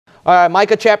All right,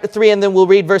 Micah chapter 3, and then we'll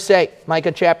read verse 8.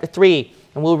 Micah chapter 3,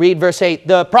 and we'll read verse 8.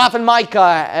 The prophet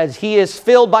Micah, as he is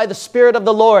filled by the Spirit of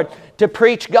the Lord to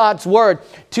preach God's word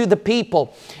to the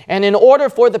people. And in order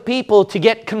for the people to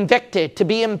get convicted, to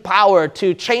be empowered,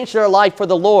 to change their life for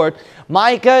the Lord,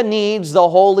 Micah needs the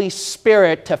Holy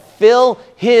Spirit to fill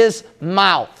his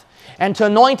mouth and to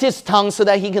anoint his tongue so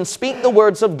that he can speak the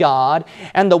words of God,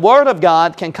 and the word of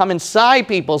God can come inside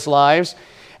people's lives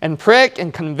and prick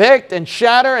and convict and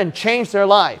shatter and change their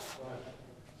life.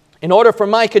 In order for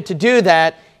Micah to do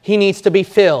that, he needs to be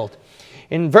filled.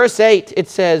 In verse 8 it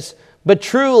says, "But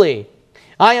truly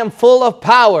I am full of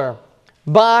power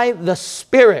by the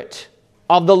Spirit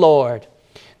of the Lord."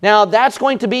 Now that's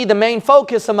going to be the main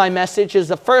focus of my message, is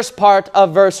the first part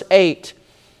of verse 8.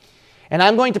 And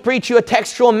I'm going to preach you a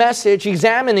textual message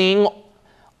examining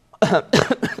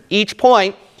each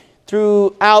point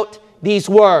throughout these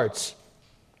words.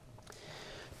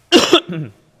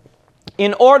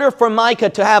 In order for Micah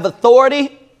to have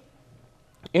authority,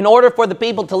 in order for the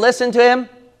people to listen to him,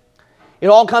 it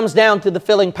all comes down to the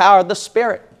filling power of the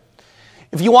Spirit.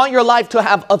 If you want your life to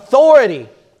have authority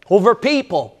over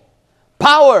people,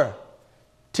 power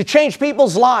to change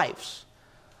people's lives,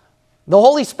 the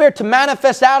Holy Spirit to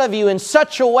manifest out of you in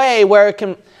such a way where it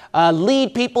can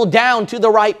lead people down to the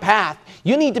right path,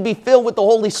 you need to be filled with the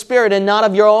Holy Spirit and not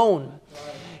of your own.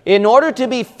 In order to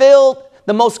be filled,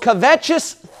 the most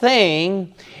covetous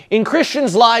thing in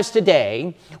Christians' lives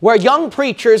today, where young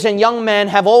preachers and young men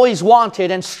have always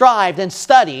wanted and strived and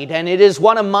studied, and it is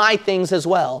one of my things as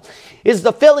well, is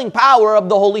the filling power of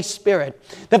the Holy Spirit.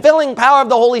 The filling power of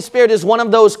the Holy Spirit is one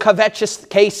of those covetous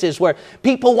cases where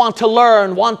people want to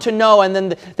learn, want to know, and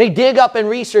then they dig up and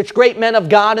research great men of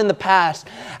God in the past.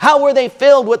 How were they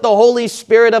filled with the Holy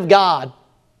Spirit of God?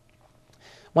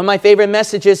 One of my favorite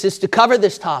messages is to cover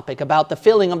this topic about the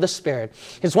filling of the Spirit.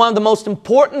 It's one of the most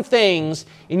important things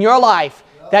in your life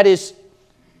that is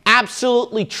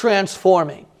absolutely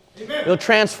transforming. Amen. It'll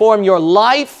transform your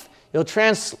life. It'll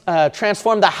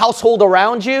transform the household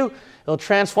around you. It'll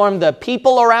transform the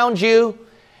people around you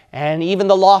and even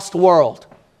the lost world.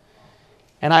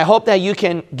 And I hope that you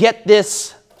can get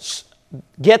this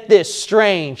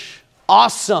strange,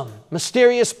 awesome,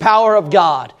 mysterious power of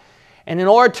God. And in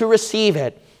order to receive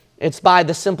it, it's by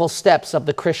the simple steps of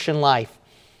the Christian life.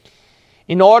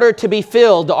 In order to be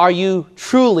filled, are you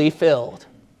truly filled?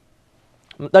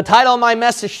 The title of my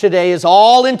message today is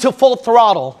All Into Full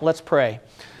Throttle. Let's pray.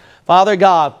 Father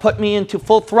God, put me into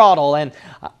full throttle, and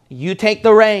you take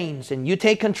the reins and you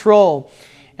take control.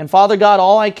 And Father God,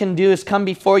 all I can do is come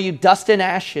before you dust and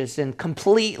ashes and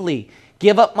completely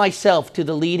give up myself to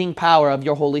the leading power of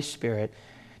your Holy Spirit.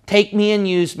 Take me and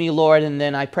use me, Lord, and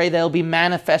then I pray that it'll be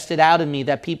manifested out of me,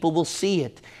 that people will see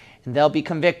it, and they'll be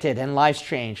convicted and lives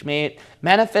changed. May it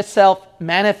manifest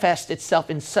itself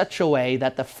in such a way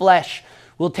that the flesh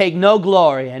will take no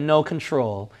glory and no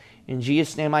control. In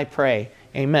Jesus' name I pray.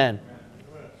 Amen.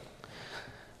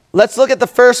 Let's look at the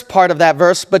first part of that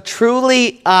verse. But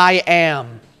truly I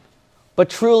am. But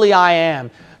truly I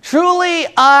am. Truly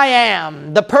I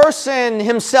am. The person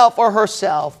himself or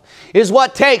herself is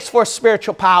what takes for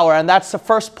spiritual power. And that's the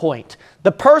first point.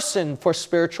 The person for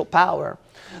spiritual power.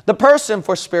 The person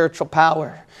for spiritual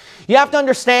power. You have to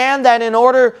understand that in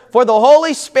order for the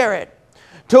Holy Spirit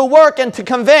to work and to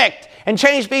convict and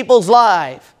change people's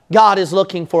lives, God is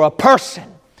looking for a person.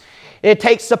 It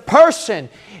takes a person.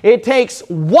 It takes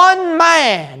one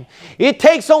man. It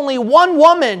takes only one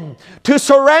woman to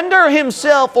surrender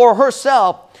himself or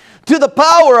herself to the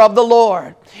power of the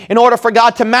Lord. In order for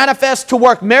God to manifest, to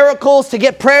work miracles, to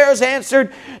get prayers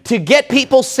answered, to get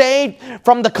people saved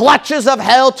from the clutches of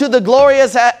hell to the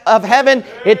glories of heaven,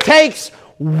 it takes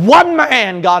one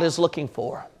man God is looking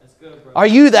for. Are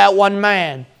you that one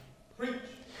man?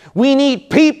 We need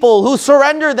people who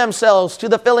surrender themselves to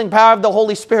the filling power of the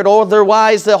Holy Spirit.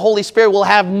 Otherwise, the Holy Spirit will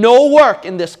have no work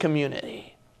in this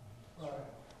community.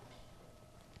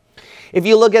 If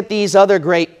you look at these other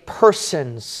great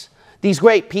persons, these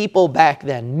great people back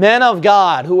then, men of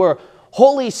God who were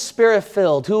Holy Spirit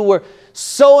filled, who were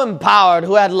so empowered,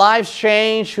 who had lives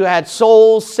changed, who had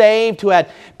souls saved, who had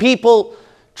people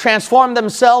transform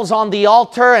themselves on the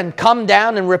altar and come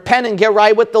down and repent and get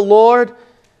right with the Lord.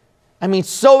 I mean,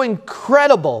 so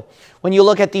incredible when you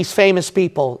look at these famous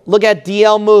people. Look at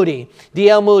D.L. Moody.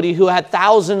 D.L. Moody, who had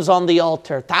thousands on the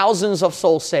altar, thousands of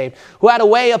souls saved, who had a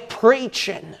way of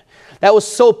preaching that was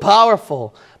so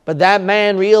powerful. But that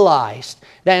man realized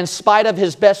that in spite of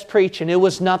his best preaching, it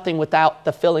was nothing without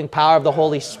the filling power of the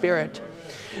Holy Spirit.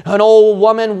 An old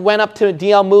woman went up to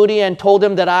D.L. Moody and told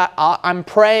him that I'm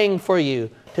praying for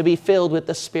you to be filled with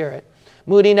the Spirit.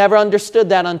 Moody never understood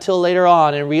that until later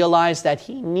on and realized that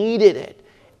he needed it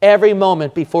every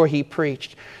moment before he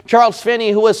preached. Charles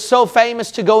Finney, who was so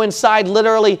famous to go inside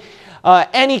literally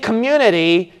any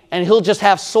community, and he'll just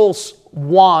have souls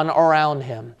won around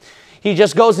him. He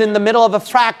just goes in the middle of a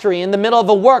factory, in the middle of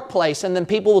a workplace, and then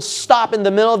people will stop in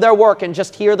the middle of their work and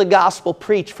just hear the gospel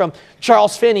preached from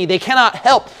Charles Finney. They cannot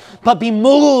help but be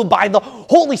moved by the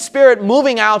Holy Spirit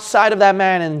moving outside of that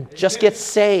man and just get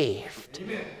saved.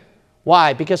 Amen.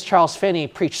 Why? Because Charles Finney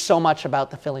preached so much about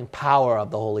the filling power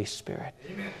of the Holy Spirit.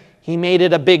 Amen. He made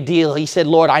it a big deal. He said,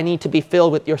 Lord, I need to be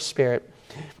filled with your Spirit.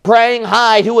 Praying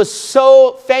Hyde, who was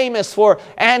so famous for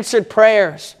answered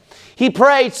prayers, he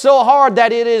prayed so hard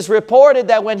that it is reported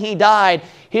that when he died,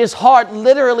 his heart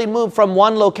literally moved from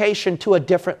one location to a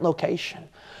different location.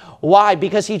 Why?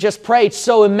 Because he just prayed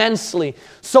so immensely,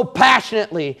 so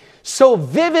passionately, so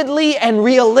vividly and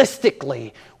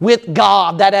realistically with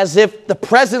God that as if the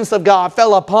presence of God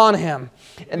fell upon him.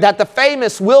 And that the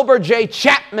famous Wilbur J.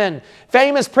 Chapman,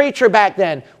 famous preacher back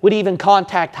then, would even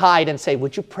contact Hyde and say,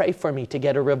 would you pray for me to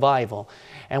get a revival?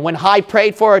 And when Hyde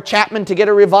prayed for Chapman to get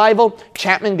a revival,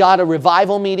 Chapman got a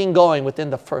revival meeting going within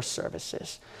the first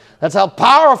services. That's how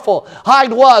powerful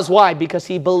Hyde was. Why? Because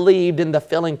he believed in the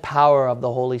filling power of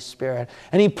the Holy Spirit.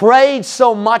 And he prayed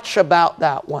so much about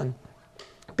that one.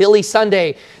 Billy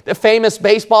Sunday, the famous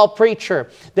baseball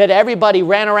preacher that everybody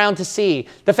ran around to see.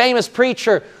 The famous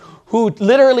preacher who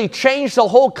literally changed the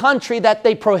whole country that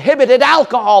they prohibited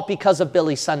alcohol because of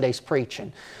Billy Sunday's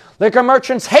preaching. Liquor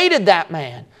merchants hated that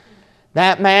man.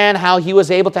 That man, how he was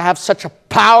able to have such a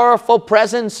powerful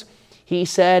presence, he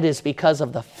said, is because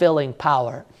of the filling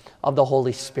power of the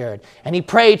Holy Spirit. And he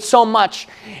prayed so much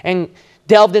and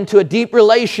delved into a deep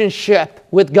relationship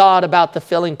with God about the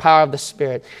filling power of the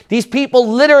Spirit. These people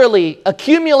literally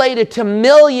accumulated to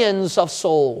millions of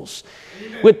souls.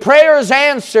 Amen. With prayers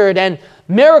answered and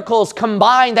miracles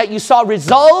combined that you saw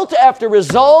result after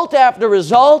result after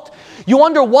result. You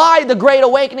wonder why the Great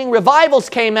Awakening revivals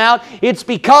came out. It's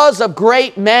because of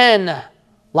great men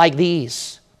like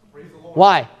these.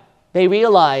 Why? They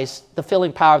realized the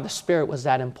filling power of the Spirit was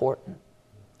that important.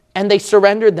 And they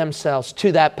surrendered themselves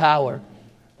to that power.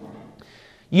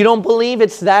 You don't believe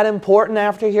it's that important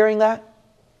after hearing that?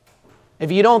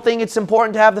 If you don't think it's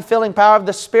important to have the filling power of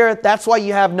the Spirit, that's why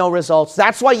you have no results.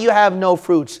 That's why you have no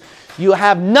fruits. You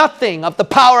have nothing of the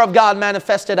power of God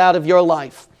manifested out of your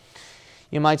life.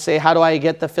 You might say, how do I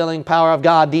get the filling power of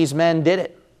God? These men did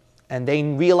it. And they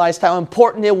realized how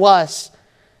important it was.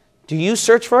 Do you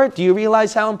search for it? Do you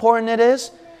realize how important it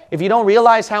is? If you don't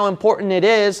realize how important it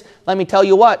is, let me tell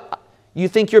you what. You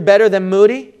think you're better than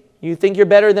Moody? You think you're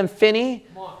better than Finney?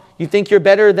 You think you're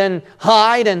better than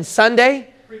Hyde and Sunday?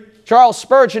 Charles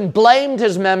Spurgeon blamed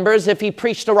his members if he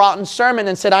preached a rotten sermon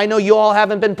and said, I know you all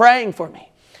haven't been praying for me.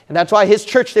 And that's why his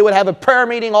church, they would have a prayer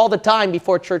meeting all the time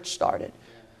before church started.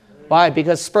 Why?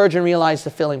 Because Spurgeon realized the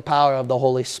filling power of the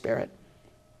Holy Spirit.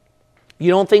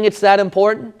 You don't think it's that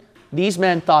important? These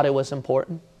men thought it was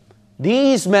important.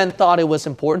 These men thought it was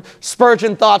important.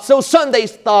 Spurgeon thought so. Sunday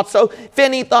thought so.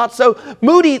 Finney thought so.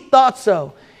 Moody thought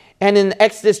so. And in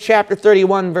Exodus chapter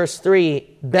 31, verse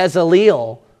 3,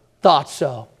 Bezaleel thought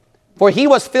so. For he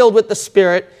was filled with the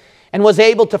Spirit and was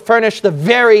able to furnish the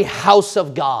very house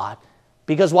of God.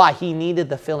 Because why? He needed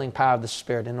the filling power of the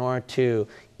Spirit in order to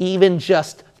even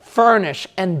just furnish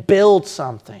and build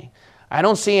something. I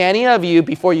don't see any of you,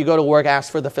 before you go to work,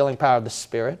 ask for the filling power of the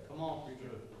Spirit. Come on.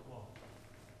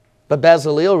 But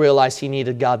Bezaleel realized he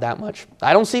needed God that much.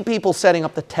 I don't see people setting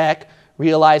up the tech,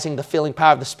 realizing the filling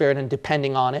power of the Spirit and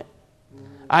depending on it.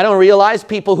 I don't realize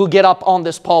people who get up on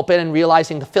this pulpit and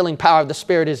realizing the filling power of the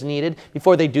Spirit is needed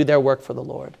before they do their work for the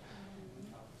Lord.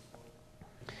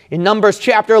 In Numbers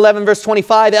chapter 11, verse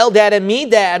 25, Eldad and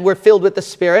Medad were filled with the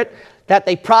Spirit, that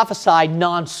they prophesied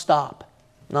nonstop.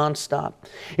 Nonstop.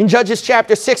 In Judges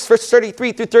chapter 6, verse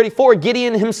 33 through 34,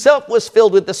 Gideon himself was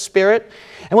filled with the Spirit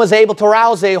and was able to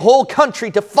rouse a whole country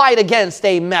to fight against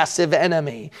a massive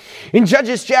enemy. In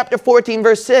Judges chapter 14,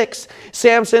 verse 6,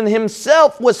 Samson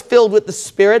himself was filled with the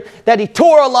Spirit, that he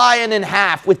tore a lion in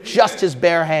half with just his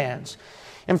bare hands.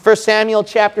 In 1 Samuel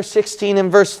chapter 16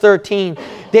 and verse 13,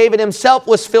 David himself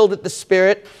was filled with the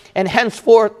Spirit and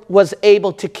henceforth was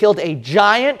able to kill a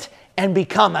giant and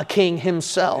become a king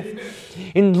himself. Amen.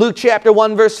 In Luke chapter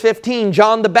 1 verse 15,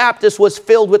 John the Baptist was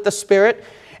filled with the Spirit,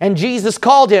 and Jesus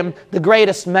called him the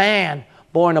greatest man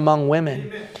born among women.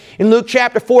 Amen. In Luke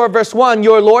chapter 4 verse 1,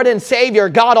 your Lord and Savior,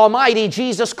 God Almighty,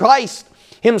 Jesus Christ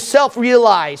himself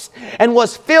realized and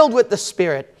was filled with the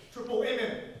Spirit. Triple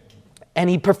amen. And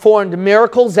he performed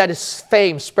miracles that his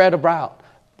fame spread abroad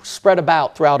spread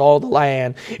about throughout all the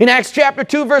land. In Acts chapter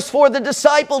 2, verse 4, the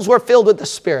disciples were filled with the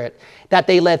Spirit, that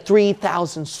they led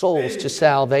 3,000 souls to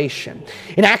salvation.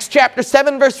 In Acts chapter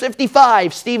 7, verse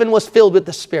 55, Stephen was filled with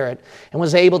the Spirit and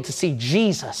was able to see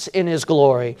Jesus in His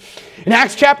glory. In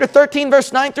Acts chapter 13,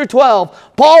 verse 9 through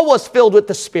 12, Paul was filled with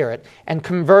the Spirit and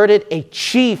converted a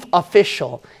chief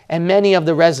official and many of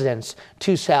the residents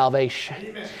to salvation.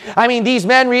 Amen. I mean, these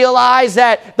men realized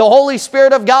that the Holy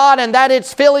Spirit of God and that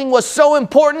its filling was so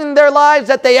important in their lives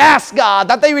that they asked God,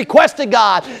 that they requested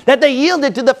God, that they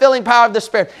yielded to the filling power of the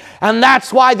Spirit. And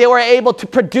that's why they were able to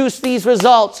produce these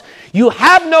results. You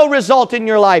have no result in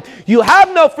your life. You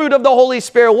have no fruit of the Holy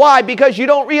Spirit. Why? Because you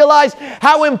don't realize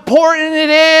how important it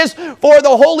is for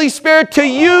the Holy Spirit to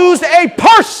use a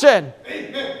person.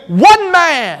 Amen. One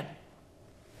man.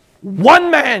 One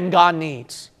man God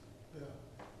needs.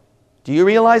 Do you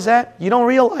realize that? You don't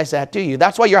realize that, do you?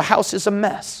 That's why your house is a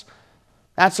mess.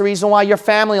 That's the reason why your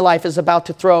family life is about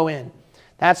to throw in.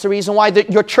 That's the reason why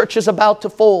your church is about to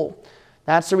fold.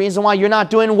 That's the reason why you're not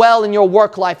doing well in your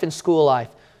work life and school life.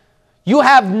 You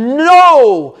have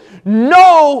no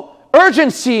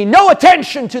urgency, no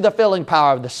attention to the filling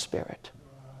power of the Spirit.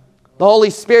 The Holy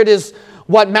Spirit is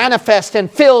what manifests and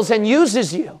fills and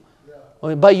uses you.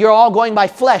 But you're all going by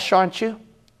flesh, aren't you?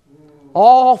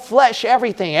 All flesh,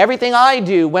 everything. Everything I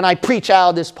do when I preach out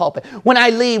of this pulpit, when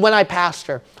I lead, when I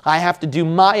pastor, I have to do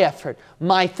my effort,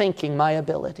 my thinking, my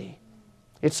ability.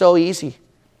 It's so easy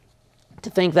to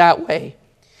think that way.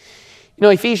 You know,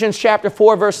 Ephesians chapter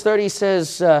 4, verse 30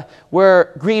 says,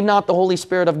 grieve not the Holy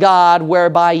Spirit of God,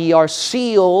 whereby ye are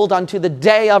sealed unto the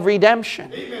day of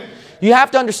redemption. Amen. You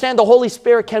have to understand the Holy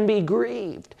Spirit can be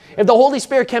grieved. If the Holy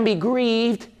Spirit can be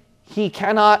grieved, He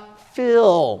cannot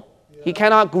fill. He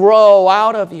cannot grow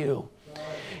out of you.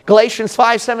 Galatians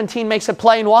 5:17 makes it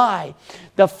plain why.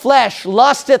 The flesh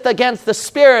lusteth against the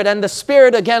Spirit, and the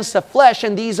Spirit against the flesh,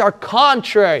 and these are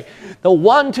contrary, the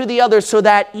one to the other, so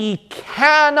that ye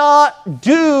cannot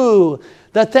do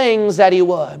the things that ye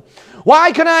would.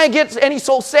 Why can I get any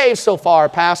soul saved so far,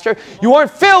 Pastor? You weren't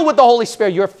filled with the Holy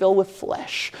Spirit. You're filled with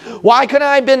flesh. Why couldn't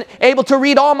I have been able to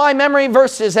read all my memory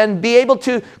verses and be able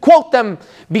to quote them?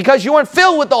 Because you weren't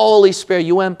filled with the Holy Spirit.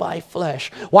 You went by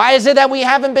flesh. Why is it that we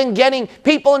haven't been getting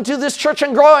people into this church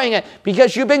and growing it?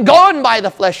 Because you've been going by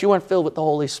the flesh. You weren't filled with the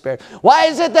Holy Spirit. Why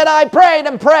is it that I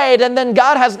prayed and then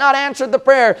God has not answered the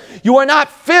prayer? You are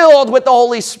not filled with the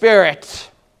Holy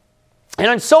Spirit. And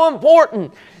it's so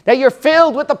important that you're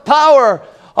filled with the power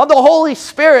of the Holy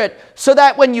Spirit so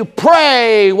that when you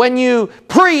pray, when you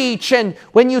preach, and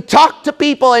when you talk to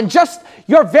people, and just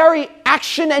your very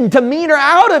action and demeanor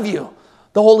out of you,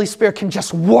 the Holy Spirit can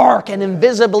just work and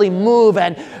invisibly move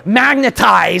and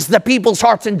magnetize the people's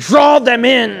hearts and draw them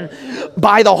in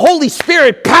by the Holy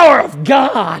Spirit power of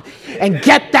God and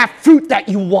get that fruit that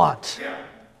you want.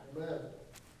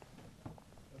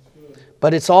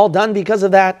 But it's all done because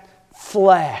of that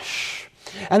flesh.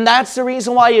 And that's the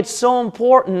reason why it's so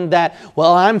important that,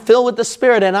 well, I'm filled with the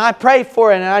Spirit and I pray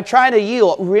for it and I try to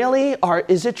yield. Really? Or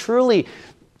is it truly?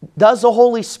 Does the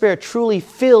Holy Spirit truly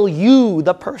fill you,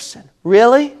 the person?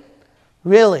 Really?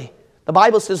 Really? The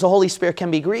Bible says the Holy Spirit can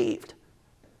be grieved.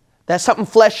 That something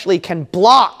fleshly can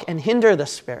block and hinder the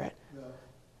Spirit. Yeah.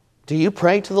 Do you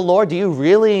pray to the Lord? Do you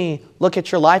really look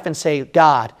at your life and say,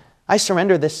 God, I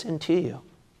surrender this sin to you.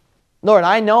 Lord,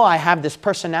 I know I have this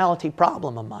personality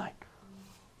problem of mine.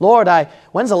 Lord,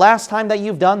 when's the last time that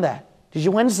you've done that?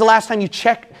 When's the last time you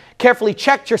carefully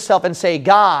checked yourself and say,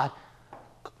 God,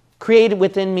 create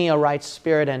within me a right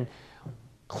spirit and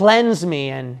cleanse me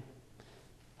and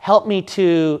help me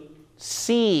to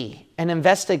see and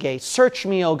investigate. Search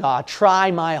me, O God.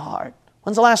 Try my heart.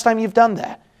 When's the last time you've done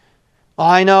that? Oh,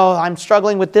 I know I'm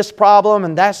struggling with this problem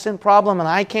and that sin problem and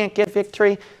I can't get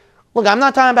victory. Look, I'm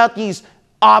not talking about these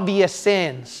obvious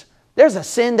sins. There's a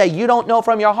sin that you don't know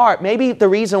from your heart. Maybe the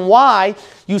reason why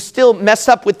you still mess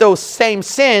up with those same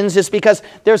sins is because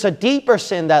there's a deeper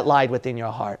sin that lied within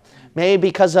your heart. Maybe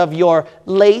because of your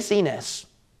laziness.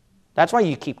 That's why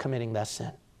you keep committing that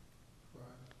sin.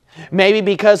 Maybe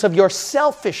because of your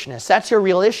selfishness. That's your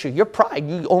real issue. Your pride.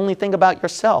 You only think about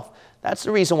yourself. That's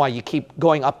the reason why you keep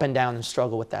going up and down and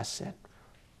struggle with that sin.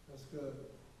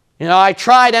 You know, I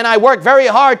tried and I worked very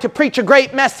hard to preach a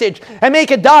great message and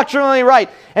make it doctrinally right.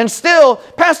 And still,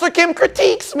 Pastor Kim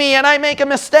critiques me and I make a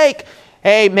mistake.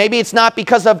 Hey, maybe it's not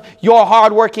because of your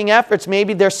hard-working efforts.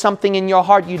 Maybe there's something in your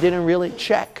heart you didn't really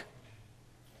check.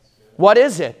 What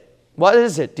is it? What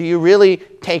is it? Do you really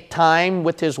take time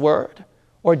with His Word?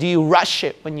 Or do you rush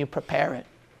it when you prepare it?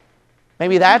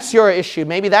 Maybe that's your issue.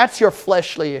 Maybe that's your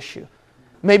fleshly issue.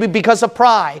 Maybe because of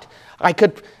pride.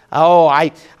 oh,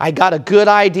 I got a good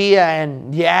idea,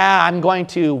 and yeah, I'm going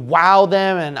to wow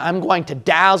them, and I'm going to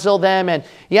dazzle them. And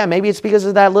yeah, maybe it's because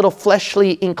of that little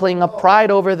fleshly inkling of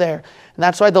pride over there. And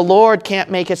that's why the Lord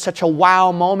can't make it such a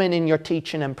wow moment in your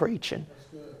teaching and preaching.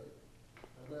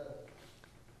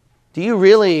 Do you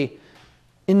really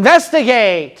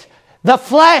investigate the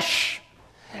flesh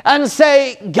and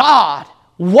say, God,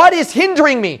 what is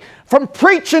hindering me from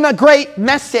preaching a great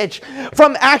message,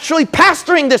 from actually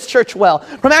pastoring this church well,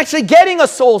 from actually getting a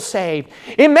soul saved?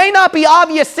 It may not be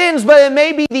obvious sins, but it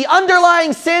may be the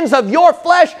underlying sins of your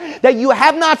flesh that you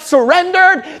have not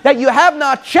surrendered, that you have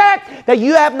not checked, that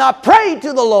you have not prayed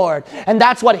to the Lord. And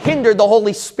that's what hindered the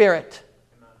Holy Spirit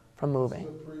from moving.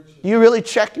 Do you really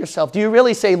check yourself? Do you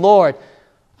really say, Lord,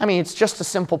 I mean, it's just a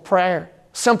simple prayer.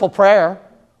 Simple prayer.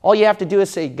 All you have to do is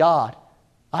say, God,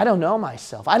 I don't know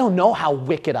myself. I don't know how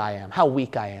wicked I am, how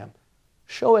weak I am.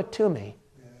 Show it to me.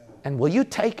 And will you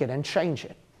take it and change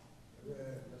it?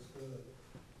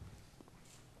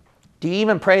 Do you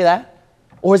even pray that?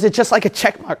 Or is it just like a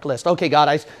checkmark list? Okay, God,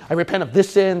 I repent of this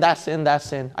sin, that sin, that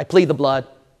sin. I plead the blood.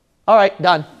 All right,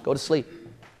 done. Go to sleep.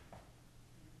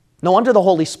 No wonder the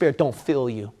Holy Spirit don't fill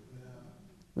you.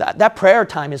 That prayer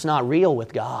time is not real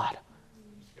with God.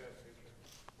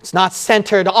 It's not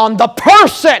centered on the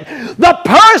person. The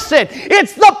person.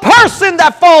 It's the person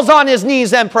that falls on his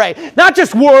knees and pray. Not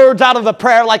just words out of the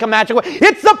prayer like a magic word.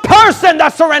 It's the person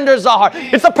that surrenders the heart.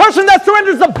 It's the person that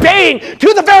surrenders the being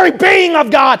to the very being of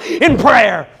God in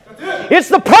prayer. It's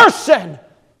the person.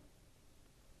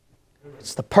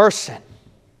 It's the person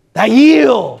that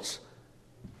yields.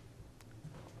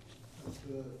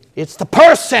 It's the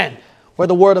person where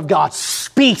the Word of God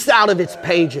speaks out of its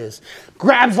pages,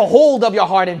 grabs a hold of your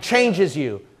heart and changes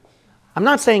you. I'm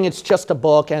not saying it's just a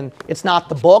book and it's not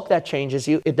the book that changes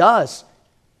you. It does.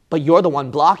 But you're the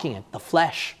one blocking it, the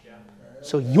flesh.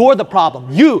 So you're the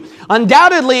problem. You.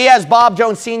 Undoubtedly, as Bob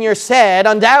Jones Sr. said,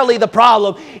 undoubtedly the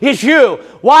problem is you.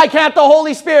 Why can't the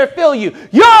Holy Spirit fill you?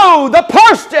 You, the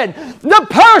person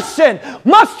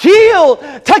must yield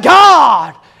to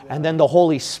God. And then the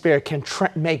Holy Spirit can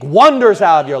make wonders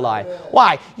out of your life.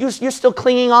 Why? You're still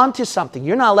clinging on to something.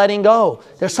 You're not letting go.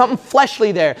 There's something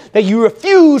fleshly there that you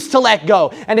refuse to let go.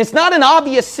 And it's not an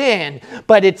obvious sin,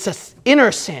 but it's an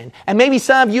inner sin. And maybe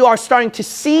some of you are starting to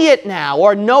see it now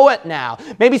or know it now.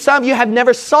 Maybe some of you have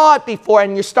never saw it before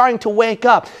and you're starting to wake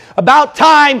up. About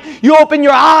time you open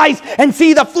your eyes and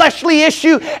see the fleshly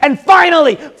issue and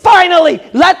finally,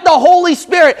 let the Holy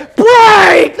Spirit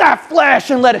break that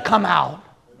flesh and let it come out.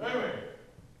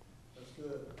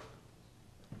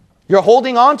 You're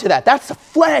holding on to that. That's the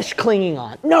flesh clinging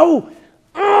on. No.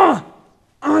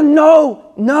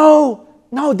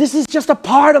 No. This is just a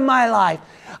part of my life.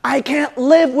 I can't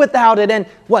live without it. And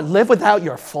what, live without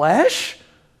your flesh?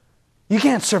 You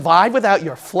can't survive without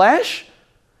your flesh?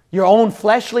 Your own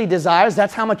fleshly desires,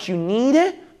 that's how much you need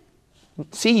it?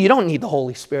 See, you don't need the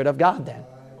Holy Spirit of God then.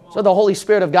 So the Holy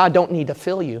Spirit of God don't need to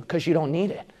fill you because you don't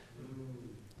need it.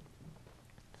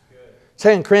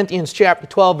 2 Corinthians chapter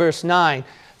 12, verse 9.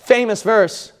 Famous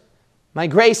verse. My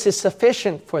grace is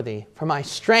sufficient for thee, for my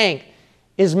strength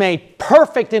is made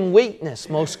perfect in weakness.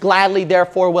 Most gladly,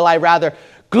 therefore, will I rather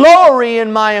glory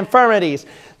in my infirmities,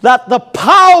 that the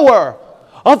power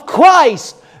of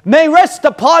Christ may rest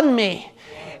upon me.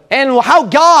 And how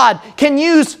God can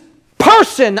use a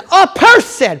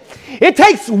person. It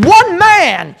takes one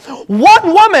man,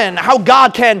 one woman. How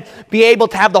God can be able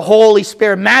to have the Holy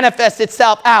Spirit manifest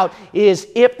itself out is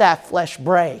if that flesh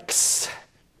breaks.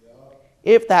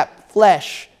 If that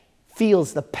flesh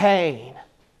feels the pain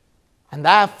and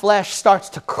that flesh starts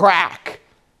to crack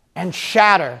and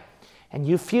shatter and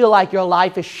you feel like your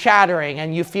life is shattering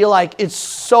and you feel like it's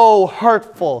so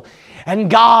hurtful.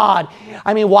 And God,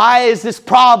 why is this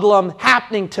problem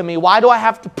happening to me? Why do I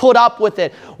have to put up with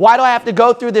it? Why do I have to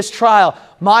go through this trial?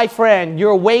 My friend,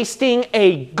 you're wasting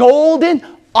a golden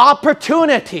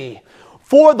opportunity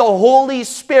for the Holy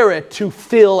Spirit to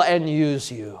fill and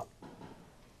use you.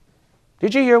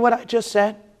 Did you hear what I just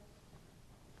said?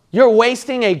 You're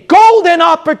wasting a golden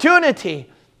opportunity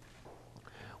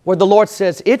where the Lord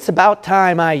says, it's about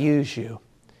time I use you.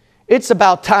 It's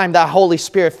about time that Holy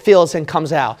Spirit fills and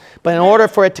comes out. But in order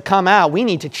for it to come out, we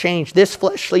need to change this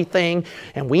fleshly thing,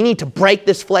 and we need to break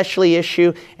this fleshly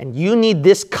issue, and you need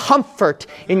this comfort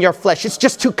in your flesh. It's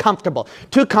just too comfortable.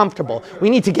 Too comfortable. We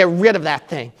need to get rid of that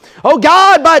thing. Oh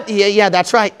God, but yeah,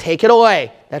 that's right. Take it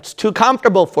away. That's too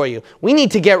comfortable for you. We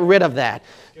need to get rid of that.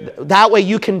 That way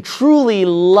you can truly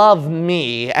love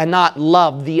me and not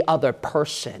love the other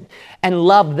person and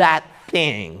love that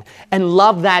thing and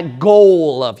love that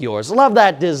goal of yours. Love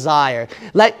that desire.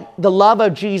 Let the love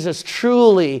of Jesus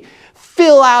truly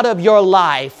fill out of your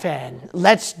life, and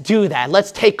let's do that.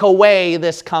 Let's take away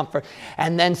this comfort.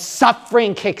 And then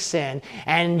suffering kicks in,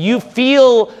 and you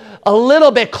feel a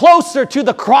little bit closer to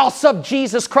the cross of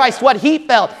Jesus Christ, what he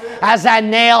felt as that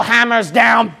nail hammers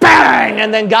down, bang,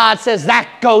 and then God says that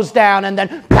goes down, and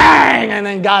then bang, and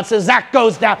then God says that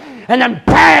goes down, and then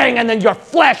bang, and then your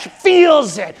flesh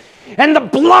feels it, and the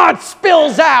blood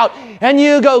spills out, and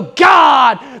you go,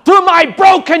 God, through my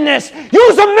brokenness,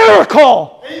 use a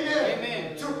miracle. Amen.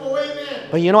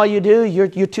 But you know what you do? You're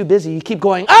too busy. You keep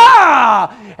going,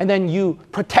 ah! And then you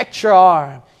protect your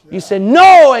arm. You say,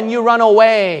 no, and you run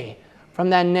away from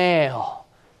that nail,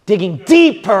 digging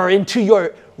deeper into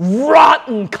your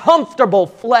rotten, comfortable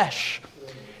flesh.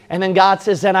 And then God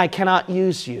says, then I cannot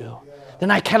use you. Then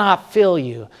I cannot fill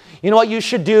you. You know what you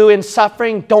should do in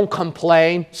suffering? Don't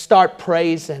complain. Start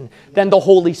praising. Then the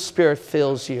Holy Spirit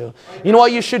fills you. You know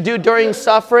what you should do during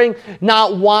suffering?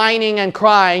 Not whining and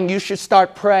crying. You should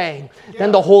start praying.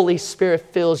 Then the Holy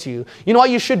Spirit fills you. You know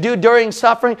what you should do during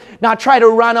suffering? Not try to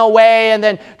run away and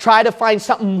then try to find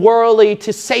something worldly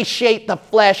to satiate the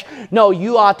flesh. No,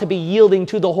 you ought to be yielding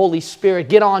to the Holy Spirit.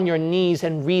 Get on your knees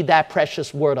and read that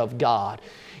precious Word of God.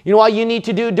 You know what you need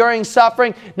to do during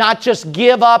suffering? Not just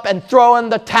give up and throw in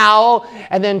the towel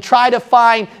and then try to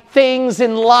find things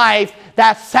in life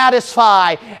that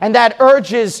satisfy and that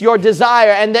urges your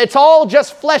desire, and it's all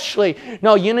just fleshly.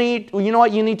 No, you know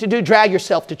what you need to do? Drag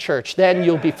yourself to church. Then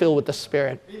you'll be filled with the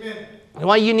Spirit. Amen. You know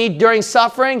what you need during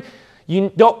suffering? You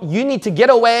need to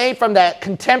get away from that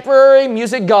contemporary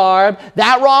music garb,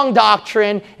 that wrong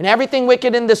doctrine, and everything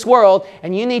wicked in this world,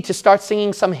 and you need to start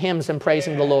singing some hymns and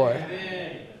praising the Lord. Amen.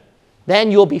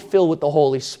 Then you'll be filled with the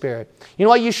Holy Spirit. You know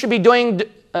what you should be doing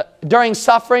during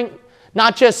suffering?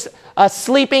 Not just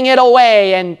sleeping it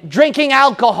away and drinking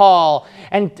alcohol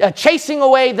and chasing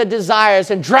away the desires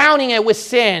and drowning it with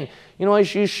sin. You know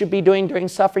what you should be doing during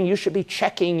suffering? You should be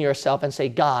checking yourself and say,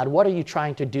 God, what are you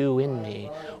trying to do in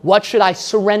me? What should I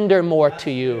surrender more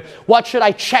to you? What should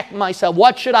I check myself?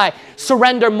 What should I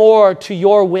surrender more to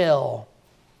your will?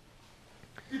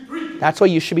 That's what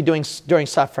you should be doing during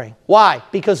suffering. Why?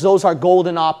 Because those are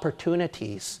golden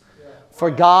opportunities for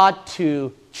God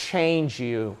to change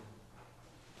you.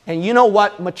 And you know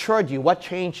what matured you? What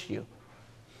changed you?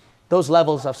 Those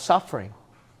levels of suffering.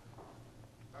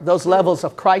 Those levels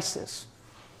of crisis.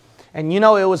 And you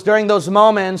know, it was during those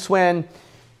moments when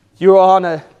you were on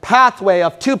a pathway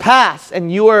of two paths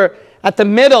and you were at the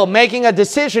middle making a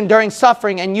decision during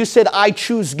suffering, and you said, I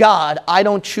choose God. I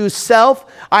don't choose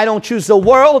self. I don't choose the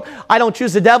world. I don't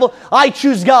choose the devil. I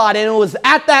choose God. And it was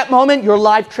at that moment your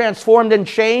life transformed and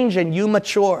changed and you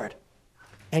matured.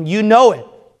 And you know it.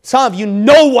 Some of you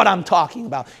know what I'm talking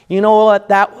about. You know what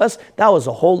that was? That was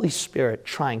the Holy Spirit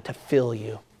trying to fill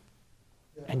you.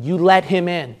 And you let Him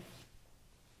in.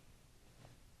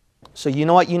 So you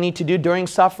know what you need to do during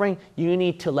suffering? You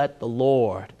need to let the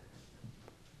Lord,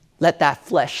 let that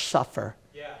flesh suffer.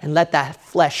 And let that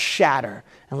flesh shatter.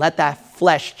 And let that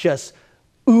flesh just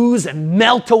ooze and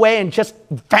melt away and just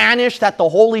vanish, that the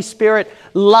Holy Spirit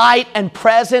light and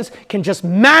presence can just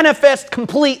manifest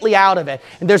completely out of it.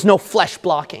 And there's no flesh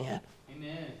blocking it.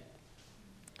 Amen.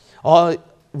 Oh,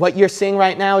 what you're seeing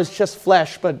right now is just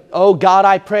flesh. But, oh God,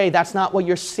 I pray that's not what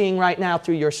you're seeing right now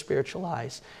through your spiritual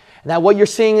eyes. And that what you're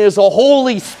seeing is the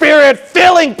Holy Spirit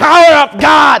filling power of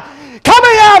God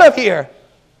coming out of here.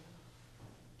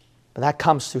 But that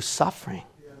comes through suffering.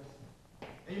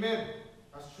 Amen.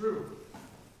 That's true.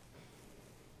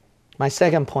 My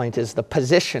second point is the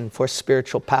position for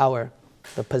spiritual power.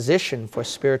 The position for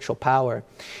spiritual power.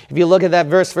 If you look at that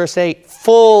verse 8,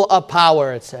 full of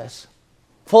power, it says.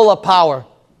 Full of power.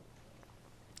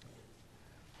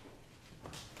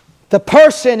 The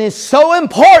person is so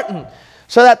important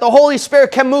so that the Holy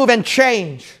Spirit can move and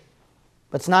change.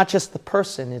 But it's not just the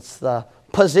person, it's the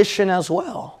position as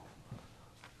well.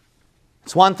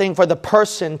 It's one thing for the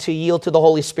person to yield to the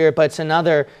Holy Spirit, but it's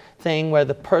another thing where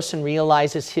the person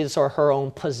realizes his or her own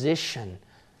position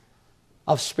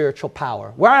of spiritual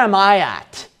power. Where am I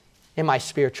at in my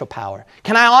spiritual power?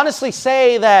 Can I honestly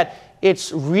say that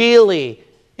it's really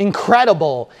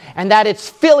incredible and that it's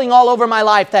filling all over my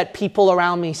life, that people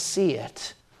around me see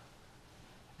it?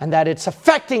 And that it's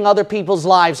affecting other people's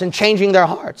lives and changing their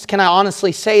hearts? Can I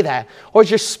honestly say that? Or is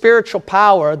your spiritual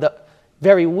power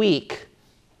very weak?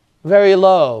 Very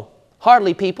low.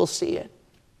 Hardly people see it.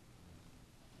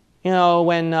 You know,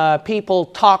 when people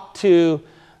talk to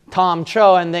Tom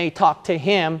Cho and they talk to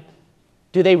him,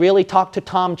 do they really talk to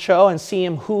Tom Cho and see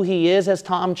him who he is as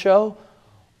Tom Cho?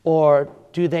 Or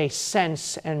do they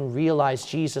sense and realize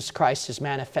Jesus Christ is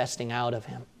manifesting out of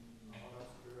him?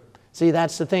 See,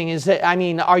 that's the thing. Is that, I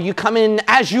mean, are you coming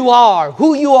as you are,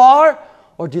 who you are?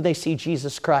 Or do they see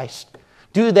Jesus Christ?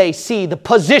 Do they see the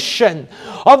position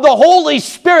of the Holy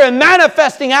Spirit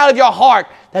manifesting out of your heart?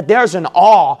 That there's an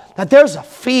awe, that there's a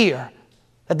fear,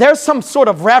 that there's some sort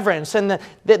of reverence, and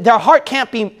that their heart can't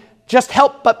be just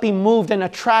help but be moved and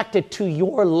attracted to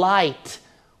your light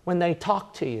when they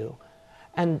talk to you.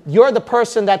 And you're the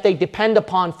person that they depend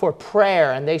upon for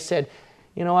prayer. And they said,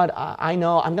 you know what, I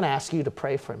know, I'm going to ask you to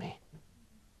pray for me.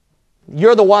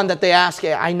 You're the one that they ask,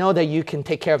 I know that you can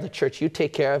take care of the church. You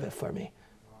take care of it for me.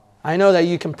 I know that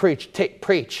you can preach.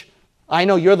 Preach. I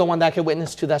know you're the one that can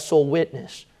witness to that soul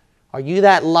witness. Are you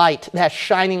that light, that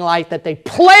shining light that they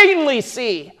plainly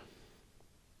see?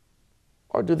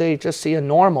 Or do they just see a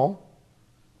normal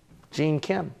Gene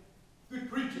Kim? Good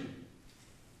preaching.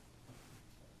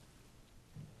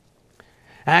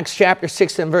 Acts chapter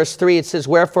 6 and verse 3, it says,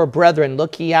 wherefore, brethren,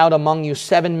 look ye out among you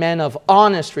 7 men of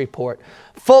honest report,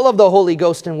 full of the Holy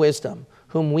Ghost and wisdom,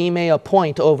 whom we may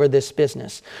appoint over this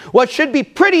business. What should be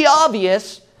pretty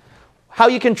obvious, how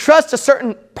you can trust a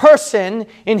certain person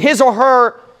in his or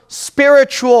her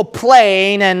spiritual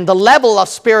plane and the level of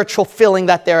spiritual filling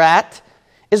that they're at,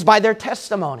 is by their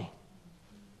testimony.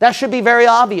 That should be very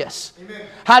obvious. Amen.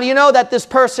 How do you know that this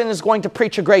person is going to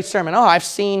preach a great sermon? Oh, I've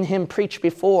seen him preach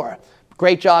before.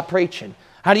 Great job preaching.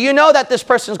 How do you know that this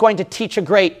person is going to teach a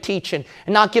great teaching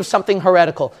and not give something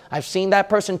heretical? I've seen that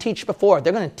person teach before.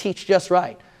 They're going to teach just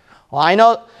right. Well, I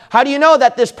know. How do you know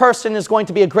that this person is going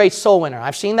to be a great soul winner?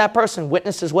 I've seen that person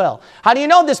witness as well. How do you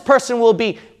know this person will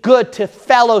be good to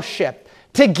fellowship,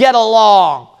 to get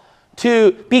along,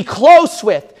 to be close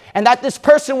with, and that this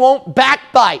person won't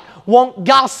backbite, won't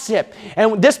gossip,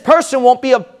 and this person won't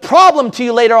be a problem to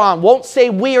you later on, won't say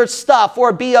weird stuff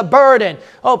or be a burden?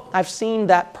 Oh, I've seen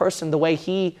that person the way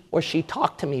he or she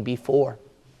talked to me before.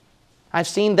 I've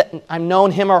seen that. I've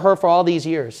known him or her for all these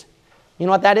years. You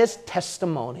know what that is?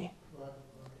 Testimony.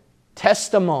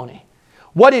 Testimony.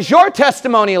 What is your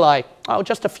testimony like? Oh,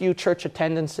 just a few church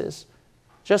attendances.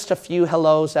 Just a few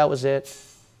hellos, that was it.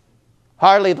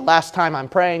 Hardly the last time I'm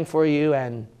praying for you,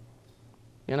 and,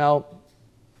 you know,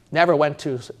 never went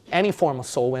to any form of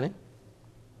soul winning.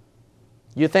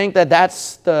 You think that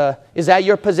is that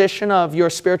your position of your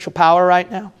spiritual power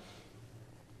right now?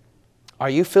 Are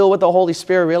you filled with the Holy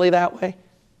Spirit really that way?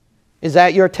 Is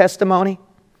that your testimony?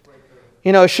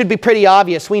 You know, it should be pretty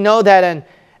obvious. We know that an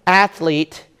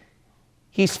athlete,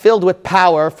 he's filled with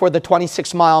power for the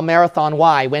 26-mile marathon.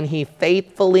 Why? When he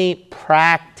faithfully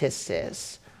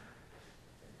practices.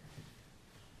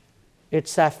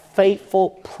 It's that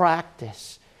faithful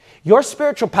practice. Your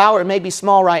spiritual power may be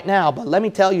small right now, but let me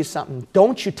tell you something.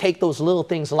 Don't you take those little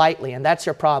things lightly, and that's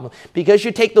your problem. Because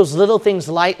you take those little things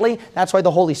lightly, that's why the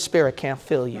Holy Spirit can't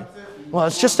fill you. Well,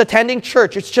 it's just attending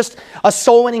church. It's just a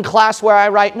soul winning class where I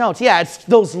write notes. Yeah, it's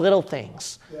those little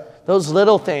things. Those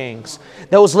little things.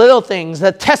 Those little things.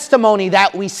 The testimony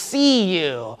that we see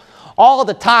you all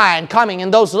the time coming in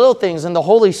those little things. And the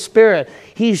Holy Spirit,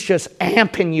 He's just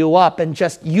amping you up and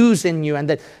just using you and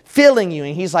then filling you.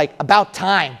 And He's like, about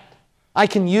time. I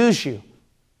can use you.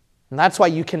 And that's why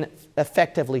you can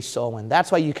effectively soul win. That's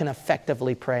why you can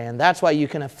effectively pray. And that's why you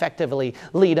can effectively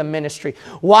lead a ministry.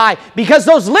 Why? Because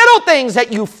those little things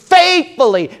that you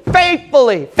faithfully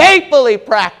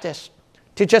practice,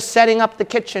 to just setting up the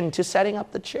kitchen, to setting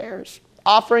up the chairs,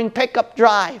 offering pickup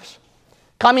drives,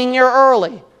 coming here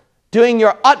early, doing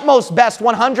your utmost best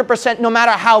 100%, no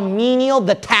matter how menial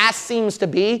the task seems to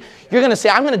be, you're going to say,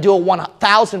 I'm going to do it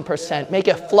 1,000%, make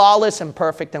it flawless and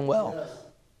perfect and well.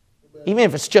 Even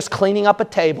if it's just cleaning up a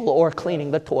table or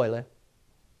cleaning the toilet.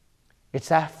 It's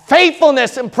that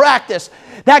faithfulness and practice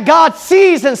that God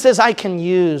sees and says, I can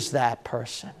use that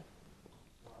person.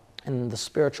 And the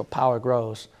spiritual power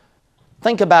grows.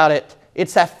 Think about it.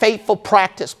 It's that faithful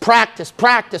practice.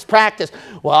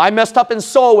 Well, I messed up in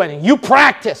soul winning. You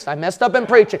practiced. I messed up in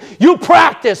preaching. You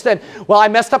practiced. And, well, I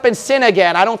messed up in sin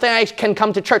again. I don't think I can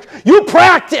come to church. You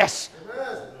practice.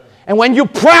 And when you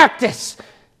practice,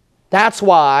 that's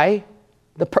why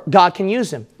God can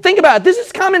use him. Think about it. This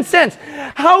is common sense.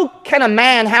 How can a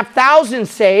man have thousands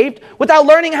saved without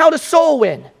learning how to soul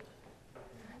win?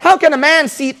 How can a man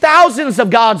see thousands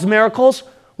of God's miracles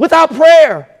without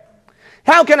prayer?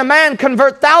 How can a man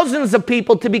convert thousands of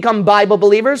people to become Bible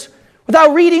believers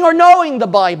without reading or knowing the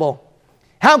Bible?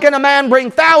 How can a man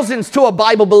bring thousands to a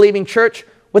Bible-believing church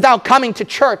without coming to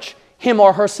church, him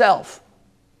or herself?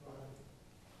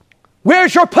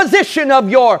 Where's your position of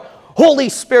your Holy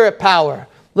Spirit power?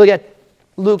 Look at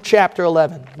Luke chapter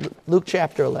 11. Luke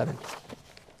chapter 11.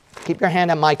 Keep your hand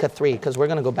at Micah 3 because we're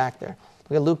going to go back there.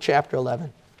 Look at Luke chapter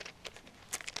 11.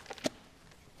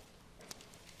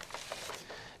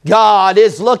 God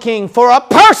is looking for a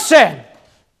person.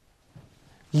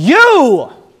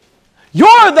 You're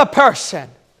the person.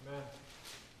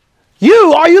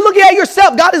 Are you looking at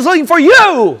yourself? God is looking for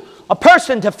you, a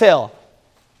person to fill.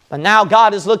 But now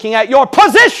God is looking at your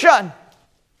position.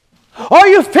 Are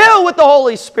you filled with the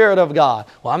Holy Spirit of God?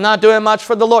 Well, I'm not doing much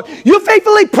for the Lord. You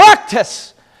faithfully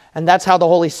practice. And that's how the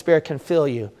Holy Spirit can fill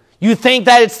you. You think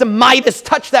that it's the Midas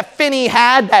touch that Finney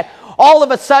had, that all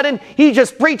of a sudden he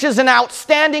just preaches an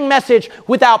outstanding message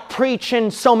without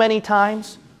preaching so many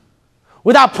times,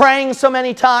 without praying so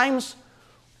many times,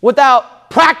 without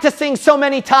practicing so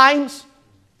many times,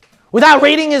 without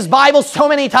reading his Bible so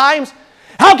many times.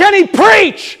 How can he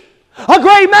preach a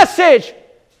great message?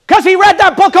 Because he read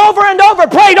that book over and over,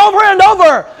 prayed over and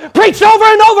over, preached over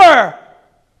and over.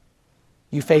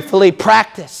 You faithfully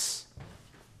practice.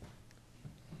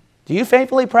 Do you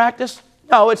faithfully practice?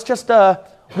 No, it's just a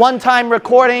one-time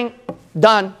recording,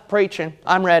 done, preaching,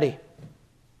 I'm ready.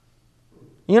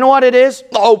 You know what it is?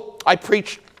 Oh, I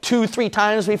preached 2-3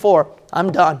 times before.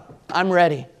 I'm done. I'm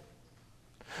ready.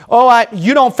 Oh,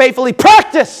 you don't faithfully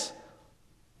practice.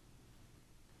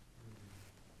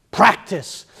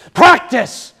 Practice.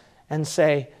 Practice. And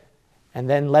say, and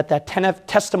then let that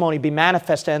testimony be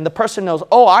manifested. And the person knows,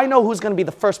 oh, I know who's going to be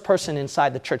the first person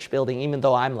inside the church building, even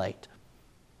though I'm late.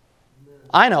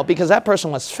 I know, because that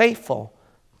person was faithful.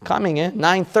 Coming in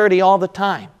 9:30 all the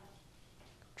time.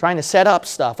 Trying to set up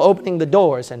stuff, opening the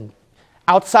doors, and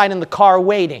outside in the car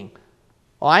waiting.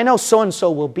 Well, I know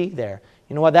so-and-so will be there.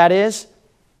 You know what that is?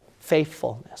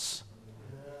 Faithfulness.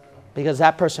 Because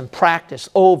that person practiced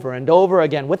over and over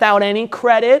again without any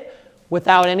credit,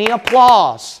 without any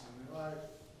applause.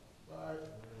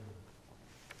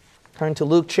 Turn to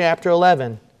Luke chapter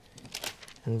 11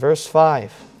 and verse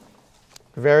 5.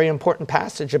 A very important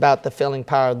passage about the filling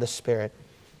power of the Spirit.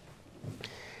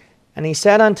 And he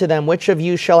said unto them, which of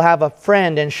you shall have a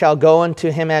friend, and shall go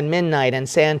unto him at midnight, and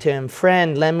say unto him,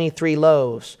 Friend, lend me 3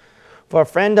 loaves. For a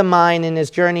friend of mine in his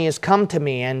journey is come to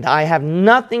me, and I have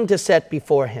nothing to set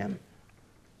before him.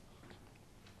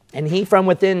 And he from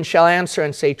within shall answer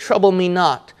and say, Trouble me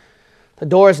not. The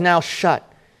door is now shut,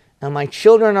 and my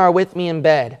children are with me in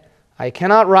bed. I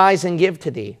cannot rise and give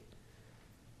to thee.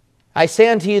 I say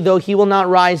unto you, though he will not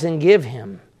rise and give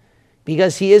him,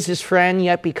 because he is his friend,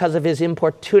 yet because of his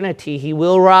importunity he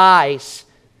will rise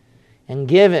and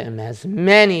give him as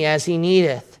many as he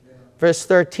needeth. Verse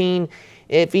 13,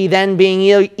 If ye then,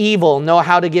 being evil, know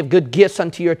how to give good gifts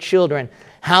unto your children,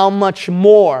 how much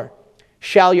more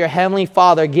shall your heavenly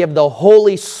Father give the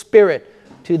Holy Spirit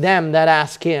to them that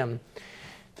ask him?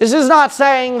 This is not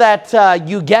saying that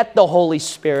you get the Holy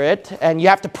Spirit and you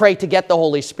have to pray to get the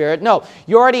Holy Spirit. No,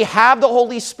 you already have the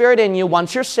Holy Spirit in you.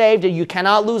 Once you're saved, you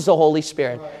cannot lose the Holy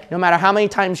Spirit, no matter how many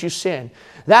times you sin.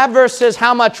 That verse says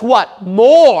how much what?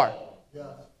 More. Yeah.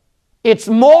 It's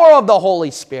more of the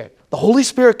Holy Spirit. The Holy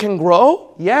Spirit can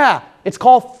grow? Yeah. It's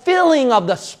called filling of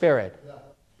the Spirit. Yeah.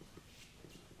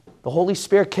 The Holy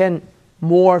Spirit can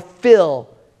more fill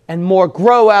and more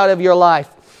grow out of your life.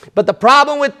 But the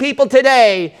problem with people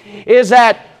today is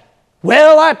that,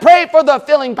 well, I pray for the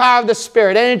filling power of the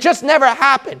Spirit, and it just never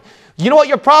happened. You know what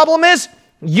your problem is?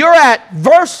 You're at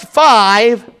verse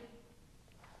 5,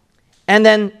 and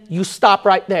then you stop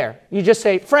right there. You just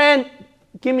say, Friend,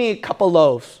 give me a couple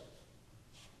loaves.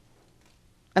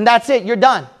 And that's it. You're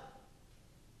done.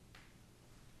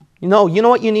 You know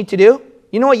what you need to do?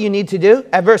 You know what you need to do?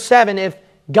 At verse 7, if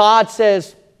God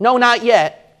says, no, not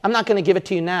yet, I'm not going to give it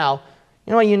to you now.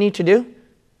 You know what you need to do?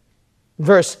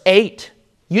 Verse 8.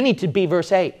 You need to be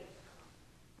verse 8.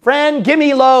 Friend, give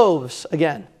me loaves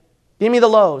again. Give me the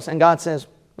loaves. And God says,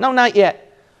 no, not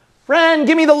yet. Friend,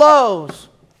 give me the loaves.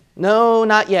 No,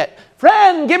 not yet.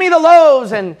 Friend, give me the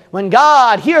loaves. And when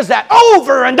God hears that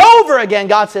over and over again,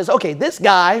 God says, okay, this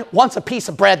guy wants a piece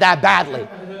of bread that badly.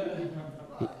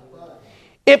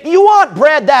 If you want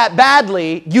bread that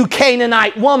badly, you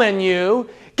Canaanite woman, you,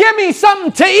 give me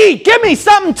something to eat. Give me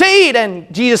something to eat.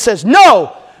 And Jesus says,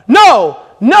 no, no,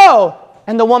 no.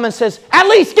 And the woman says, at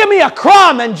least give me a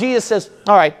crumb. And Jesus says,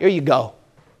 all right, here you go.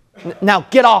 Now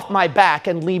get off my back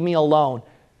and leave me alone.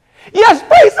 Yes,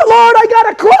 praise the Lord, I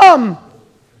got a crumb.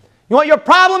 You know what your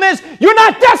problem is? You're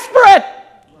not desperate.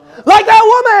 Like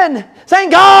that woman saying,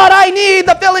 God, I need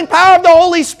the filling power of the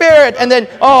Holy Spirit. And then,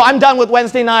 oh, I'm done with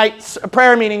Wednesday night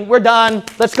prayer meeting. We're done.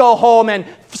 Let's go home and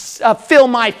fill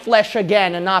my flesh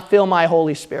again and not fill my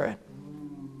Holy Spirit.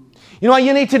 You know what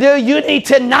you need to do? You need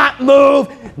to not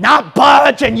move, not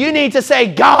budge, and you need to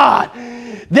say, God,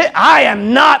 I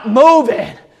am not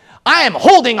moving. I am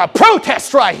holding a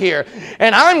protest right here,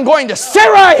 and I'm going to sit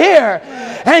right here.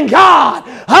 And God,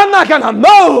 I'm not going to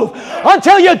move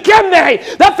until you give me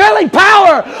the filling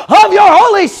power of your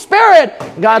Holy Spirit.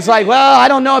 God's like, well, I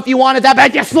don't know if you want it that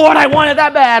bad. Yes, Lord, I want it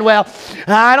that bad. Well,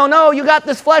 I don't know. You got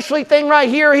this fleshly thing right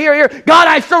here, here, here. God,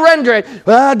 I surrender it.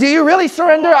 Well, do you really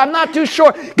surrender? I'm not too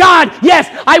sure. God, yes,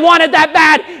 I want it that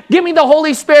bad. Give me the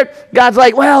Holy Spirit. God's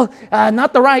like, well,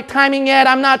 not the right timing yet.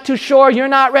 I'm not too sure. You're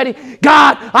not ready.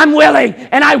 God, I'm willing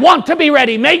and I want to be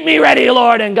ready. Make me ready,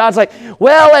 Lord. And God's like,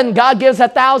 well, and God gives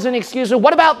 1,000 excuses.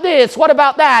 What about this? What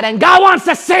about that? And God wants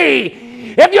to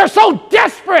see if you're so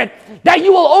desperate that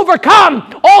you will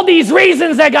overcome all these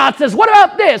reasons that God says, what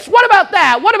about this? What about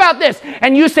that? What about this?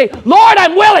 And you say, Lord,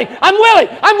 I'm willing, I'm willing,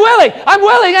 I'm willing, I'm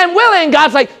willing, I'm willing.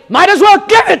 God's like, might as well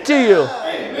give it to you.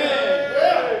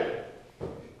 Amen.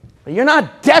 But you're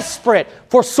not desperate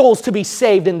for souls to be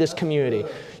saved in this community.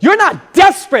 You're not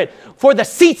desperate for the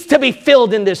seats to be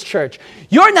filled in this church.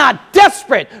 You're not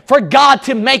desperate for God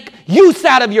to make use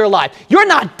out of your life. You're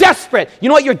not desperate. You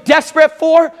know what you're desperate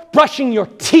for? Brushing your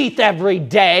teeth every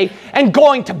day and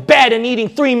going to bed and eating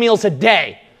 3 meals a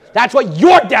day. That's what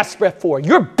you're desperate for.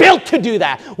 You're built to do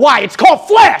that. Why? It's called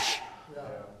flesh.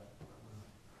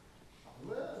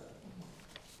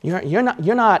 You're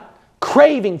not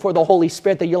craving for the Holy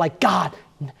Spirit that you're like, God,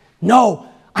 no,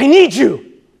 I need you.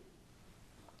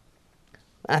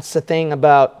 That's the thing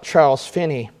about Charles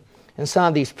Finney and some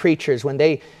of these preachers when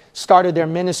they started their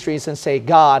ministries and say,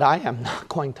 God, I am not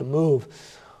going to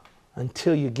move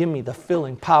until you give me the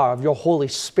filling power of your Holy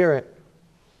Spirit.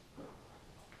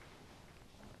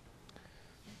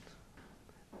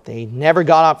 They never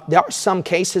got off. There are some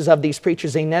cases of these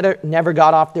preachers, they never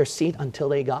got off their seat until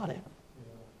they got it.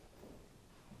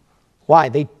 Why?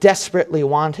 They desperately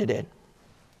wanted it.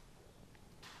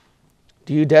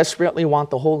 Do you desperately want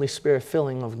the Holy Spirit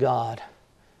filling of God?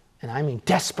 And I mean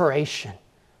desperation.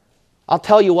 I'll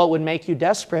tell you what would make you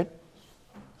desperate.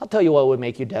 I'll tell you what would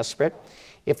make you desperate.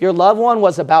 If your loved one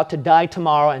was about to die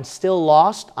tomorrow and still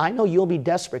lost, I know you'll be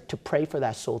desperate to pray for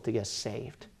that soul to get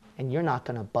saved. And you're not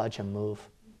going to budge and move.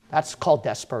 That's called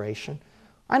desperation.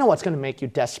 I know what's going to make you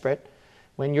desperate.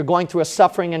 When you're going through a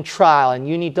suffering and trial and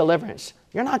you need deliverance,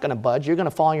 you're not going to budge. You're going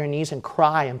to fall on your knees and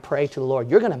cry and pray to the Lord.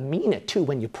 You're going to mean it too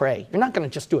when you pray. You're not going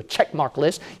to just do a check mark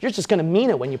list. You're just going to mean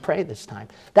it when you pray this time.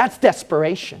 That's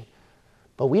desperation.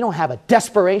 But we don't have a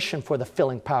desperation for the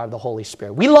filling power of the Holy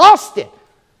Spirit. We lost it.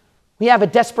 We have a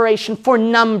desperation for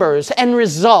numbers and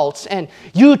results and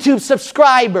YouTube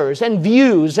subscribers and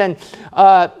views and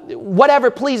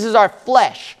whatever pleases our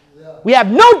flesh. We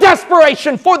have no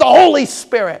desperation for the Holy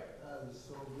Spirit.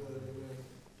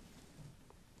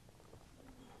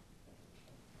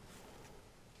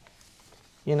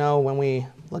 You know, when we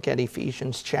look at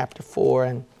Ephesians chapter 4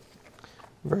 and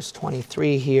verse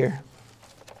 23 here,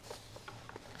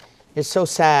 it's so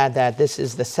sad that this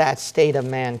is the sad state of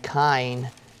mankind,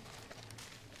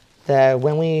 that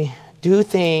when we do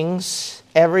things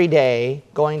every day,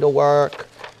 going to work,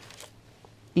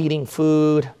 eating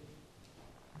food,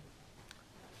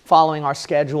 following our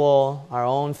schedule, our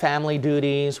own family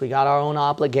duties, we got our own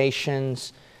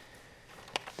obligations,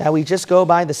 that we just go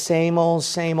by the same old,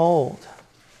 same old.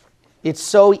 It's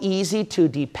so easy to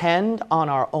depend on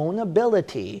our own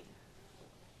ability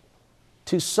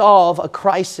to solve a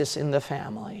crisis in the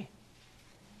family.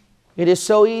 It is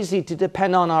so easy to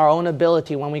depend on our own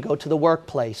ability when we go to the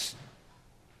workplace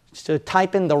to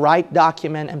type in the right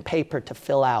document and paper to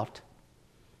fill out.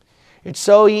 It's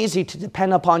so easy to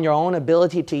depend upon your own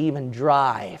ability to even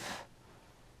drive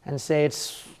and say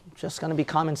it's just going to be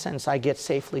common sense. I get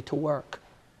safely to work.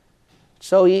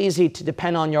 So easy to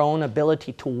depend on your own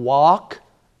ability to walk,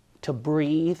 to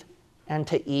breathe, and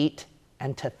to eat,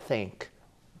 and to think.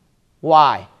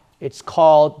 Why? It's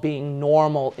called being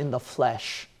normal in the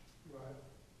flesh.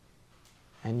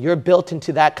 And you're built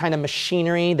into that kind of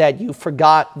machinery that you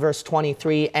forgot, verse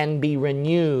 23, and be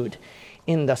renewed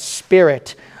in the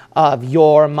spirit of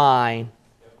your mind.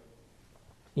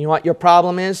 You know what your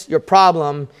problem is? Your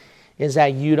problem is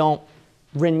that you don't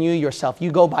renew yourself.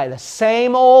 You go by the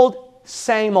same old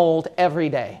every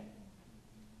day.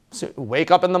 So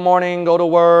wake up in the morning, go to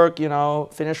work,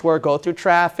 finish work, go through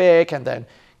traffic, and then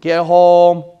get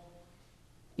home,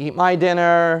 eat my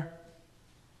dinner.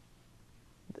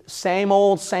 Same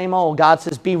old, same old. God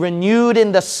says, be renewed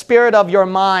in the spirit of your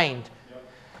mind. Yep.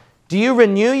 Do you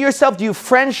renew yourself? Do you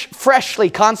freshly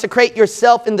consecrate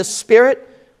yourself in the spirit?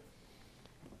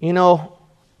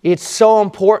 It's so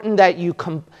important that you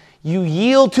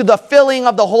yield to the filling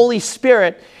of the Holy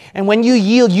Spirit. And when you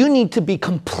yield, you need to be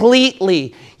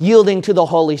completely yielding to the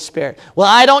Holy Spirit. Well,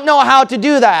 I don't know how to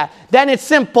do that. Then it's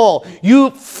simple.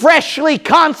 You freshly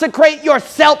consecrate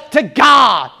yourself to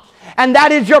God. And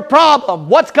that is your problem.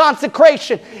 What's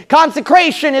consecration?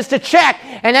 Consecration is to check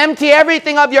and empty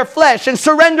everything of your flesh and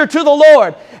surrender to the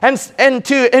Lord and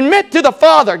to admit to the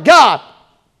Father, God,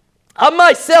 of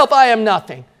myself I am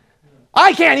nothing.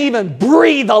 I can't even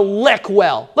breathe a lick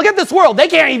well. Look at this world. They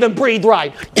can't even breathe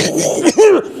right.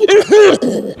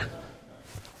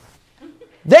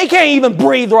 They can't even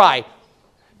breathe right.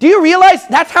 Do you realize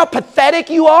that's how pathetic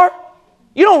you are?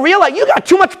 You don't realize you got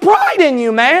too much pride in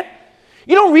you, man.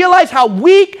 You don't realize how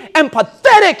weak and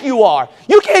pathetic you are.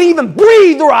 You can't even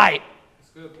breathe right.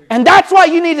 And that's why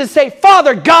you need to say,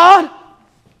 Father God,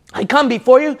 I come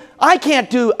before you. I can't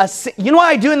do you know what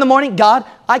I do in the morning? God,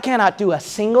 I cannot do a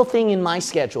single thing in my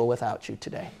schedule without you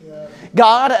today. Yeah.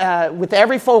 God, with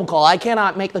every phone call, I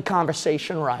cannot make the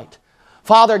conversation right.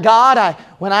 Father God,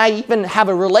 when I even have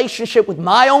a relationship with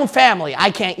my own family, I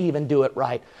can't even do it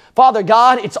right. Father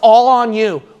God, it's all on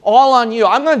you. All on you.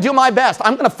 I'm going to do my best.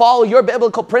 I'm going to follow your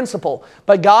biblical principle.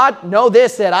 But God, know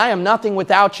this, that I am nothing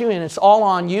without you, and it's all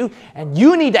on you, and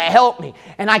you need to help me.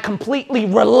 And I completely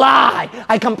rely.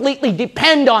 I completely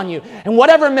depend on you. And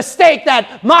whatever mistake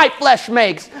that my flesh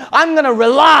makes, I'm going to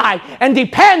rely and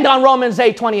depend on Romans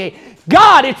 8:28.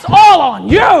 God, it's all on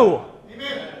you.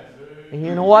 Amen. And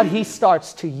you know what? He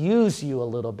starts to use you a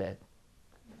little bit.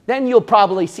 Then you'll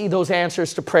probably see those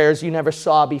answers to prayers you never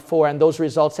saw before and those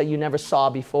results that you never saw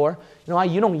before. You know why?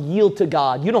 You don't yield to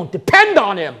God. You don't depend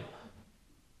on Him.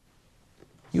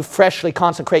 You freshly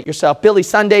consecrate yourself. Billy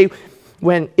Sunday,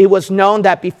 when it was known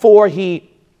that before he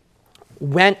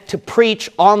went to preach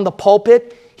on the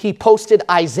pulpit, he posted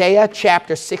Isaiah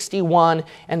chapter 61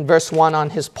 and verse 1 on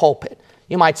his pulpit.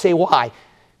 You might say, why?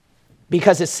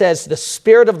 Because it says, the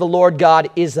Spirit of the Lord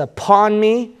God is upon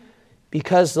me,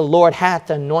 because the Lord hath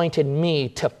anointed me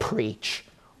to preach.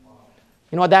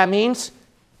 You know what that means?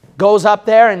 Goes up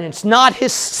there and it's not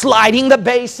his sliding the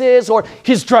bases or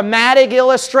his dramatic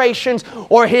illustrations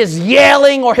or his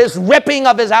yelling or his ripping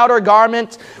of his outer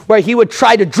garments where he would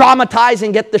try to dramatize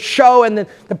and get the show and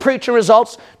the preaching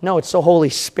results. No, it's the Holy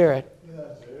Spirit.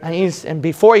 And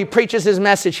before he preaches his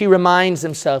message, he reminds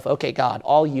himself, okay, God,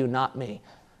 all you, not me.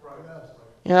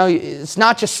 You know, it's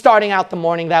not just starting out the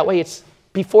morning that way. It's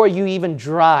before you even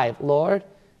drive, Lord,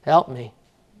 help me.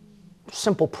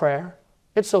 Simple prayer.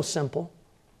 It's so simple.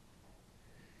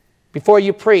 Before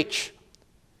you preach,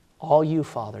 all you,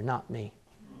 Father, not me.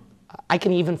 I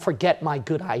can even forget my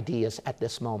good ideas at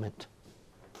this moment.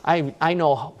 I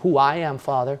know who I am,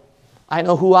 Father. I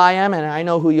know who I am and I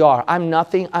know who you are. I'm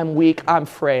nothing, I'm weak, I'm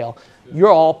frail.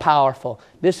 You're all powerful.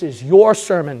 This is your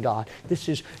sermon, God. This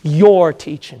is your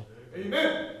teaching.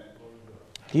 Amen.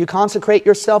 Do you consecrate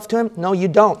yourself to Him? No, you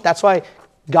don't. That's why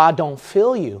God don't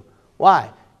fill you. Why?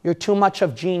 You're too much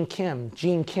of Gene Kim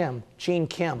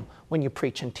when you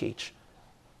preach and teach.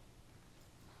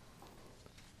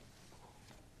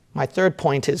 My third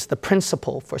point is the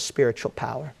principle for spiritual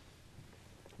power.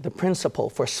 The principle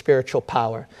for spiritual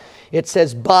power. It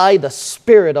says, by the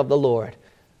Spirit of the Lord.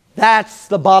 That's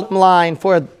the bottom line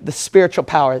for the spiritual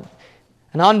power.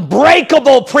 An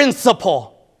unbreakable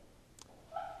principle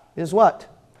is what?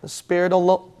 The Spirit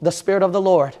of the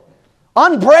Lord.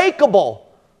 Unbreakable.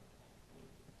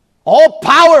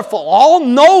 All-powerful.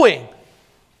 All-knowing.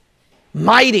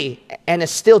 Mighty. And it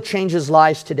still changes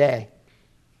lives today.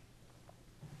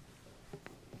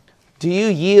 Do you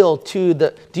yield to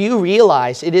do you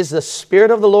realize it is the Spirit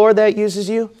of the Lord that uses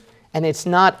you? And it's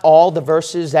not all the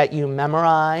verses that you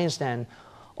memorized and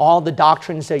all the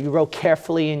doctrines that you wrote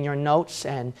carefully in your notes,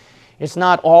 and it's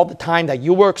not all the time that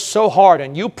you work so hard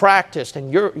and you practiced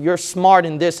and you're smart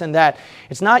in this and that.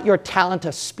 It's not your talent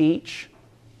of speech,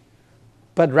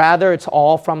 but rather it's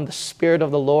all from the Spirit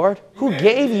of the Lord. Who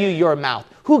gave you your mouth?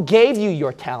 Who gave you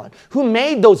your talent? Who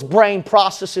made those brain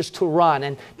processes to run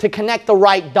and to connect the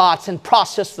right dots and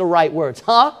process the right words?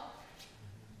 Huh?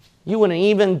 You wouldn't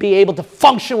even be able to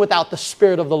function without the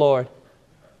Spirit of the Lord.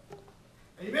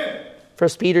 Amen. 1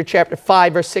 Peter chapter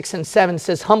 5, verse 6 and 7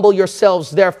 says, humble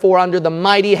yourselves therefore under the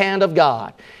mighty hand of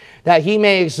God, that He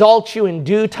may exalt you in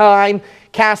due time,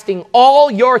 casting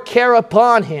all your care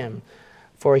upon Him,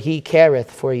 for He careth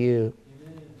for you.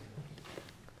 Amen.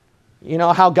 You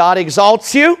know how God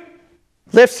exalts you?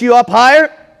 Lifts you up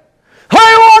higher?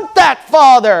 I want that,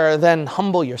 Father! Then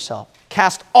humble yourself.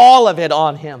 Cast all of it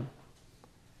on Him.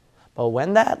 But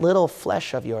when that little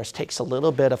flesh of yours takes a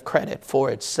little bit of credit for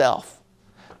itself,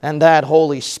 and that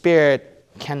Holy Spirit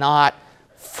cannot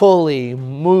fully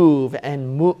move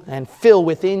and fill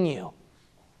within you.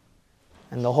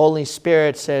 And the Holy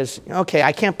Spirit says, okay,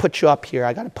 I can't put you up here.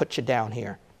 I got to put you down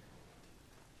here.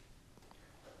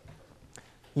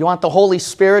 You want the Holy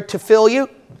Spirit to fill you?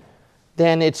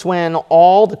 Then it's when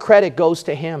all the credit goes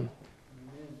to Him.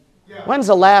 Yeah. When's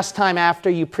the last time after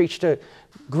you preached a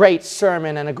great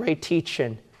sermon and a great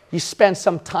teaching, you spent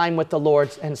some time with the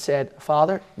Lord and said,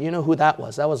 Father, you know who that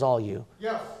was? That was all you.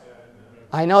 Yes.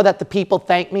 I know that the people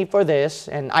thank me for this,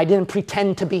 and I didn't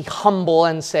pretend to be humble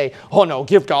and say, oh no,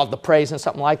 give God the praise and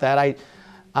something like that.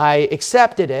 I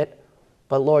accepted it,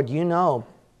 but Lord, you know,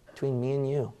 between me and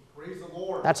you, Praise the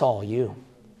Lord. that's all you.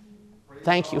 Praise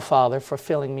Thank God. you, Father, for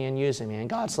filling me and using me. And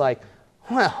God's like,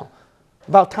 well,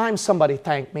 about time somebody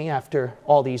thanked me after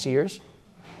all these years.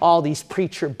 All these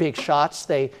preacher big shots,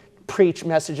 they preach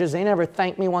messages, they never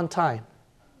thanked me one time.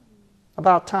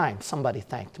 About time somebody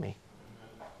thanked me.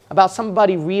 About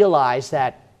somebody realized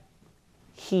that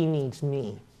he needs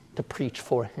me to preach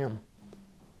for him.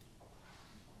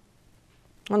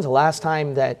 When's the last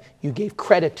time that you gave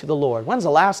credit to the Lord? When's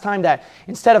the last time that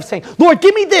instead of saying, Lord,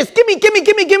 give me this, give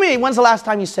me, when's the last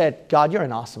time you said, God, you're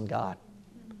an awesome God?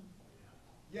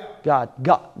 Yeah.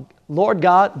 Lord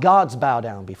God, God's bow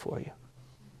down before you.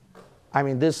 I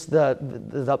mean,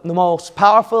 the most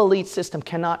powerful elite system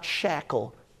cannot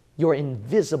shackle your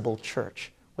invisible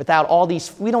church. Without all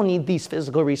these, we don't need these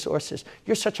physical resources.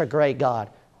 You're such a great God.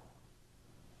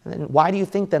 And then why do you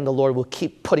think then the Lord will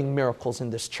keep putting miracles in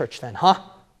this church then, huh?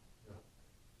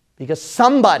 Because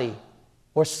somebody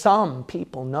or some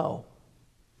people know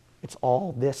it's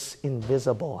all this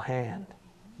invisible hand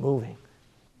moving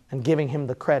and giving him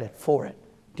the credit for it.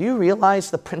 Do you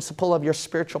realize the principle of your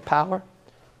spiritual power?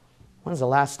 When's the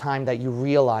last time that you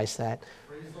realized that?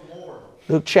 Praise the Lord.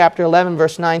 Luke chapter 11,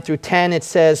 verse 9 through 10, it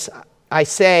says, I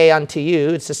say unto you,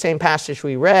 it's the same passage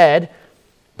we read,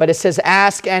 but it says,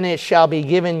 ask and it shall be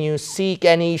given you, seek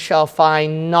and ye shall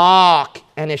find, knock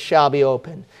and it shall be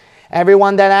opened.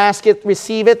 Everyone that asketh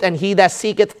receiveth, and he that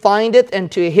seeketh findeth, and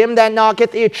to him that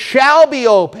knocketh it shall be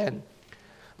opened.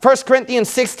 1 Corinthians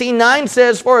 16:9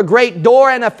 says, for a great door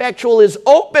and effectual is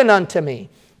open unto me,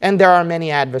 and there are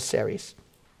many adversaries.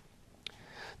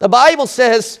 The Bible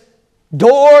says,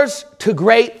 doors to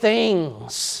great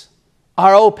things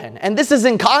are open. And this is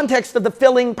in context of the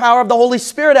filling power of the Holy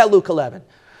Spirit at Luke 11.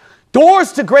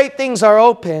 Doors to great things are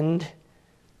opened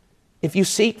if you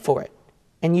seek for it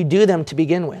and you do them to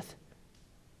begin with.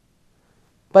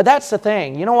 But that's the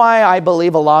thing. You know why I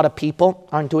believe a lot of people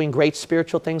aren't doing great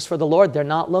spiritual things for the Lord? They're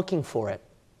not looking for it.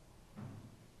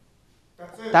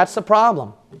 That's the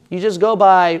problem. You just go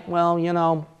by, well, you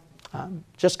know,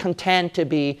 just content to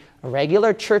be a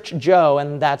regular church Joe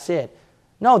and that's it.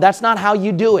 No, that's not how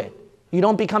you do it. You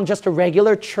don't become just a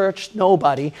regular church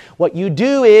nobody. What you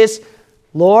do is,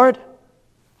 Lord,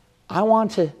 I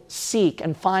want to seek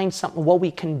and find something, what we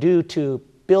can do to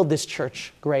build this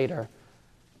church greater.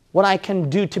 What I can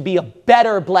do to be a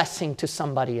better blessing to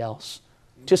somebody else.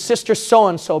 To sister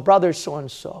so-and-so, brother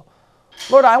so-and-so.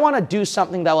 Lord, I want to do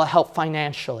something that will help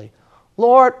financially.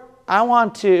 Lord, I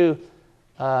want to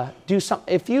do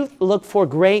something. If you look for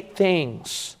great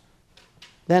things,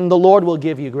 then the Lord will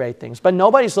give you great things. But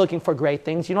nobody's looking for great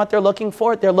things. You know what they're looking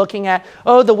for? They're looking at,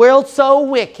 oh, the world's so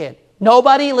wicked.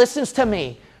 Nobody listens to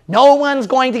me. No one's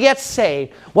going to get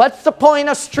saved. What's the point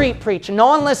of street preaching? No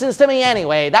one listens to me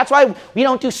anyway. That's why we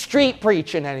don't do street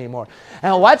preaching anymore.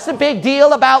 And what's the big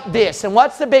deal about this? And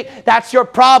what's the big... That's your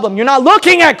problem. You're not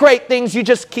looking at great things. You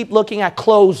just keep looking at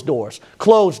closed doors.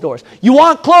 Closed doors. You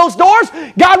want closed doors?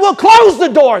 God will close the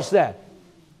doors then.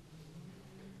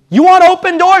 You want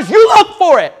open doors? You look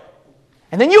for it.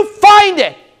 And then you find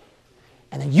it.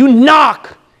 And then you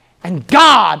knock. And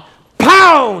God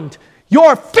pound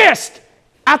your fist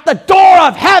at the door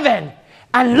of heaven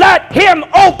and let him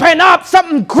open up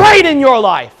something great in your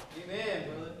life. Amen,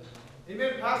 brother.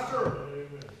 Amen, Pastor.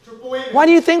 Triple amen. Why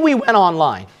do you think we went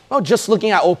online? Oh, just looking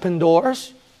at open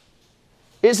doors.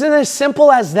 Isn't it as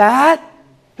simple as that?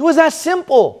 It was that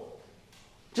simple.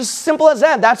 Just simple as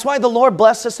that. That's why the Lord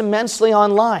blessed us immensely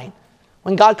online.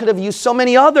 When God could have used so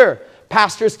many other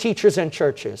pastors, teachers, and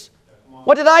churches.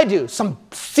 What did I do? Some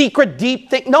secret deep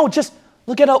thing? No, just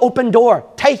look at an open door.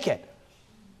 Take it.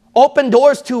 Open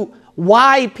doors to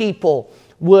why people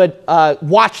would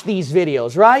watch these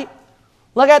videos, right?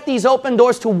 Look at these open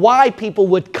doors to why people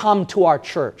would come to our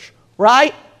church,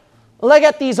 right? Look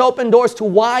at these open doors to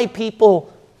why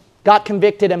people got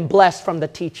convicted and blessed from the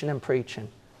teaching and preaching.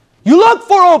 You look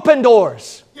for open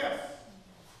doors. Yes.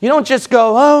 You don't just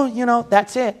go, oh, you know,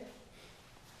 that's it.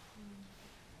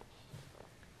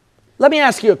 Let me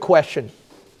ask you a question,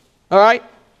 all right?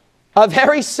 A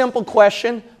very simple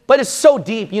question, but it's so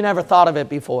deep you never thought of it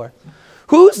before.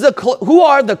 Who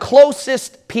are the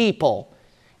closest people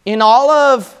in all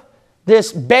of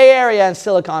this Bay Area and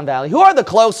Silicon Valley? Who are the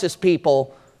closest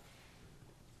people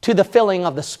to the filling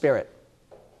of the Spirit?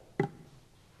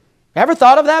 Ever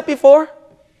thought of that before?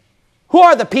 Who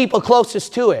are the people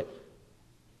closest to it?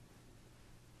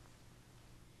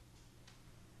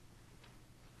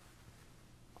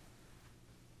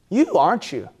 You,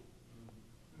 aren't you?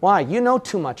 Why? You know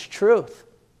too much truth.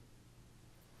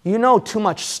 You know too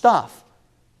much stuff.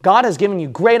 God has given you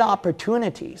great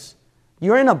opportunities.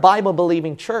 You're in a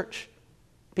Bible-believing church.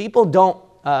 People don't,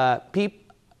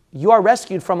 you are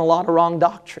rescued from a lot of wrong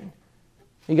doctrine.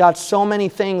 You got so many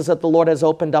things that the Lord has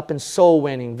opened up in soul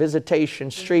winning, visitation,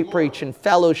 street preaching,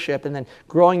 fellowship, and then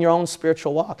growing your own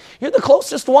spiritual walk. You're the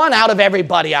closest one out of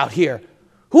everybody out here.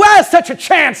 Who has such a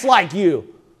chance like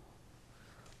you?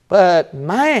 But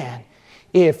man,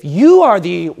 if you are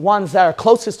the ones that are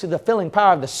closest to the filling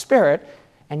power of the Spirit,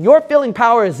 and your filling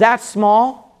power is that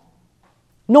small,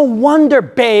 no wonder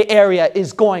Bay Area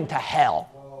is going to hell.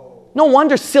 No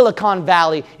wonder Silicon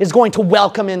Valley is going to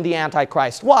welcome in the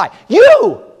Antichrist. Why?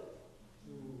 You!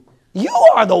 You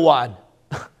are the one.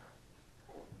 Let's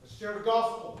share the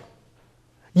gospel.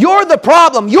 You're the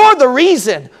problem. You're the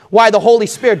reason why the Holy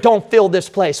Spirit don't fill this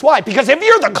place. Why? Because if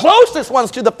you're the closest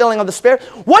ones to the filling of the Spirit,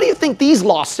 what do you think these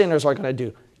lost sinners are going to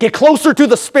do? Get closer to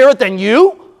the Spirit than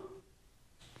you?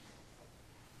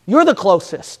 You're the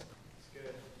closest.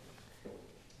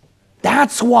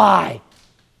 That's why.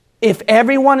 If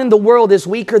everyone in the world is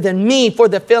weaker than me for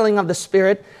the filling of the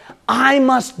Spirit, I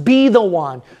must be the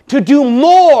one to do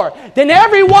more than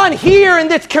everyone here in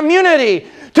this community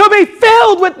to be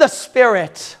filled with the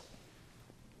Spirit.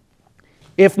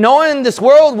 If no one in this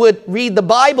world would read the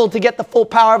Bible to get the full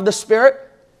power of the Spirit,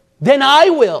 then I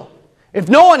will. If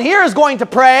no one here is going to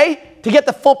pray to get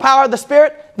the full power of the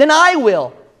Spirit, then I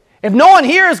will. If no one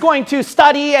here is going to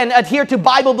study and adhere to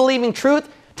Bible-believing truth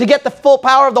to get the full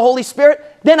power of the Holy Spirit,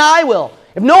 then I will.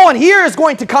 If no one here is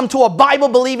going to come to a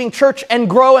Bible-believing church and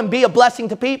grow and be a blessing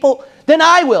to people, then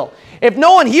I will. If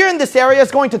no one here in this area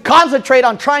is going to concentrate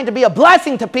on trying to be a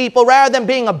blessing to people rather than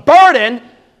being a burden,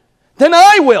 then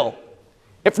I will.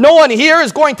 If no one here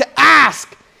is going to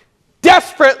ask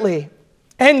desperately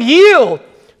and yield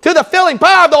to the filling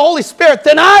power of the Holy Spirit,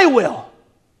 then I will.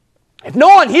 If no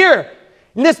one here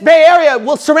in this Bay Area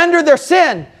will surrender their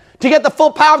sin to get the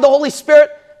full power of the Holy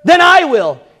Spirit, then I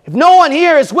will. If no one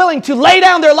here is willing to lay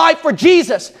down their life for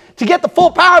Jesus to get the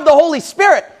full power of the Holy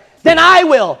Spirit, then I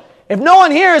will. If no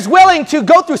one here is willing to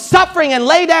go through suffering and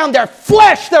lay down their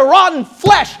flesh, their rotten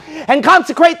flesh, and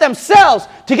consecrate themselves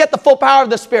to get the full power of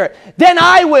the Spirit, then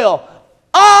I will.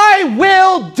 I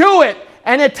will do it.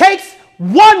 And it takes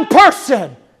one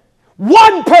person.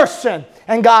 One person.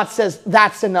 And God says,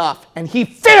 that's enough. And He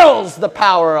fills the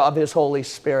power of His Holy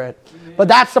Spirit. But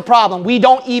that's the problem. We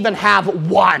don't even have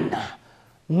one.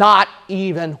 Not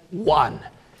even one.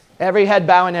 Every head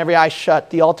bowed and every eye shut.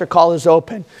 The altar call is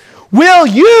open. Will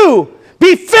you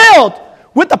be filled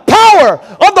with the power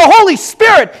of the Holy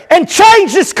Spirit and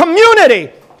change this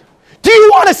community? Do you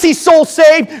want to see souls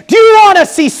saved? Do you want to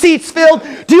see seats filled?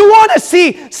 Do you want to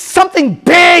see something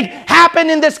big happen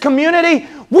in this community?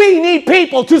 We need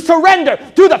people to surrender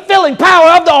to the filling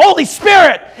power of the Holy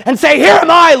Spirit and say, here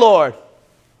am I, Lord.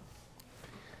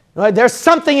 There's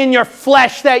something in your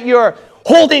flesh that you're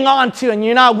holding on to and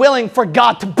you're not willing for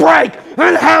God to break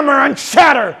and hammer and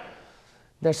shatter.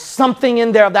 There's something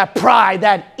in there of that pride,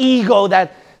 that ego,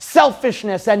 that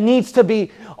selfishness that needs to be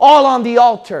all on the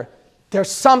altar. There's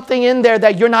something in there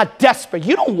that you're not desperate.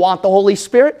 You don't want the Holy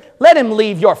Spirit. Let Him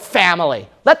leave your family.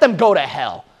 Let them go to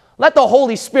hell. Let the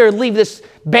Holy Spirit leave this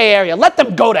Bay Area. Let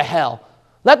them go to hell.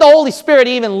 Let the Holy Spirit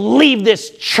even leave this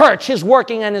church, His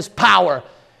working and His power,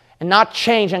 and not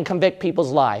change and convict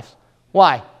people's lives.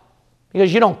 Why?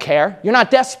 Because you don't care. You're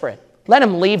not desperate. Let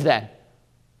Him leave then.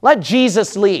 Let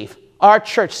Jesus leave our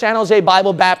church, San Jose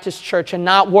Bible Baptist Church, and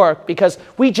not work because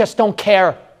we just don't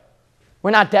care. We're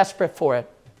not desperate for it.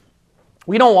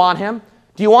 We don't want Him.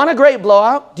 Do you want a great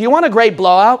blowout? Do you want a great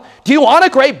blowout? Do you want a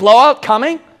great blowout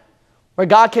coming? Where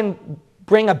God can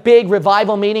bring a big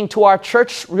revival meeting to our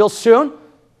church real soon?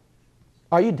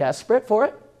 Are you desperate for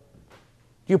it?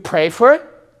 Do you pray for it?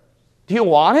 Do you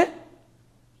want it?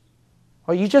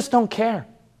 Or you just don't care?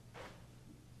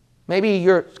 Maybe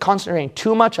you're concentrating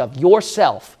too much of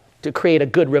yourself to create a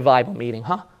good revival meeting,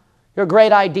 huh? Your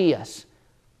great ideas.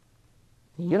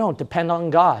 You don't depend on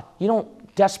God. You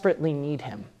don't desperately need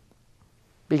Him.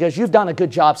 Because you've done a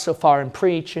good job so far in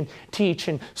preach and teach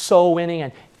and soul winning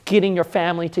and getting your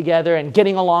family together and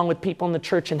getting along with people in the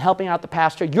church and helping out the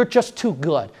pastor. You're just too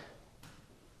good.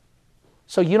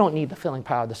 So you don't need the filling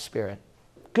power of the Spirit.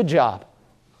 Good job.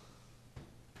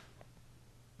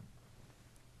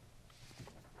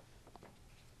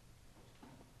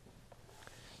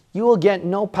 You will get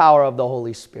no power of the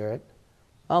Holy Spirit,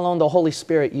 let alone the Holy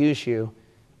Spirit use you,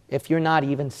 if you're not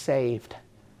even saved.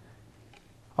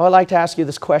 I would like to ask you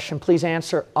this question. Please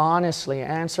answer honestly.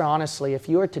 Answer honestly. If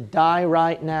you were to die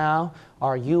right now,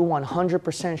 are you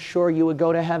 100% sure you would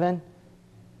go to heaven?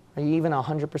 Are you even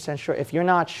 100% sure? If you're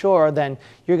not sure, then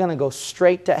you're going to go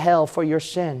straight to hell for your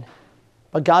sin.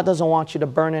 But God doesn't want you to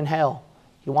burn in hell.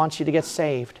 He wants you to get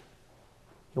saved.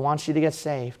 He wants you to get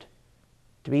saved.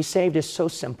 To be saved is so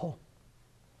simple.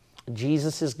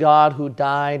 Jesus is God who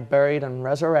died, buried, and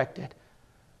resurrected,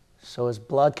 so His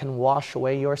blood can wash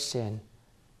away your sin.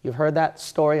 You've heard that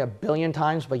story a billion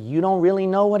times, but you don't really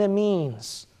know what it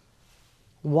means.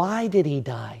 Why did He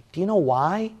die? Do you know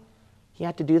why He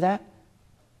had to do that?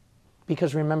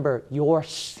 Because remember, your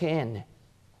sin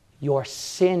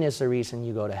is the reason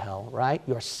you go to hell, right?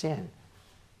 Your sin.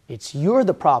 You're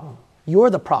the problem. You're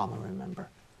the problem, remember.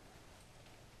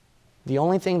 The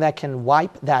only thing that can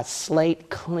wipe that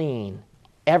slate clean,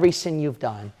 every sin you've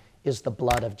done, is the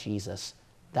blood of Jesus.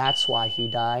 That's why He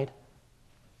died.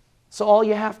 So all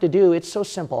you have to do, it's so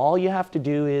simple. All you have to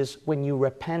do is, when you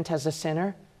repent as a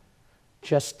sinner,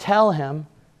 just tell Him,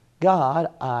 God,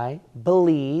 I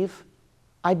believe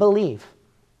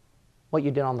what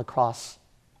you did on the cross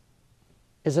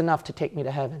is enough to take me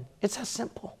to heaven. It's as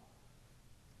simple.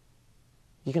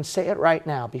 You can say it right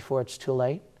now before it's too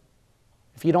late.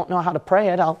 If you don't know how to pray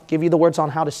it, I'll give you the words on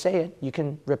how to say it. You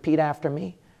can repeat after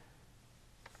me.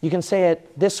 You can say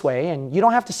it this way, and you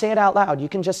don't have to say it out loud. You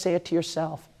can just say it to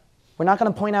yourself. We're not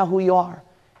going to point out who you are.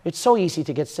 It's so easy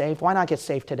to get saved. Why not get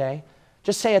saved today?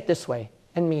 Just say it this way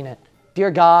and mean it.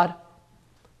 Dear God,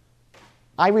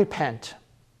 I repent.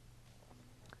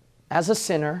 As a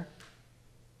sinner,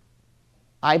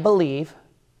 I believe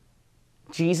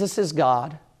Jesus is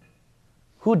God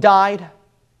who died,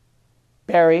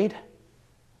 buried,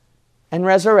 and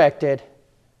resurrected,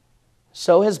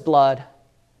 so His blood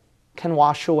can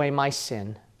wash away my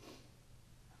sin.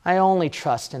 I only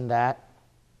trust in that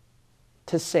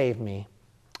to save me.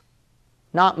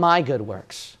 Not my good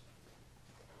works,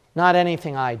 not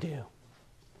anything I do.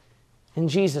 In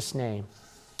Jesus' name,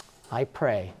 I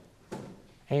pray.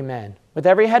 Amen. With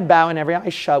every head bowed and every eye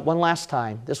shut, one last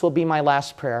time. This will be my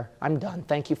last prayer. I'm done.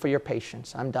 Thank you for your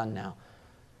patience. I'm done now.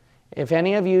 If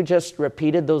any of you just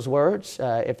repeated those words,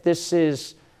 if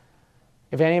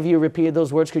any of you repeated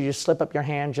those words, could you slip up your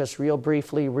hand just real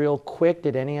briefly, real quick?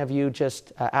 Did any of you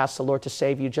just ask the Lord to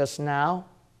save you just now?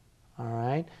 All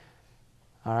right.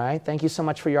 All right. Thank you so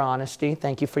much for your honesty.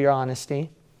 Thank you for your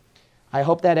honesty. I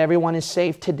hope that everyone is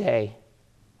saved today.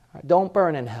 Don't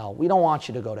burn in hell. We don't want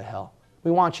you to go to hell.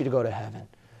 We want you to go to heaven.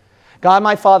 God,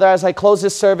 my Father, as I close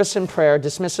this service in prayer,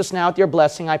 dismiss us now with your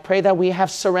blessing. I pray that we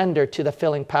have surrendered to the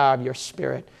filling power of your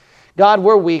Spirit. God,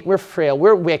 we're weak, we're frail,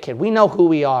 we're wicked. We know who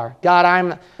we are.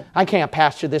 God, I can't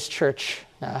pastor this church.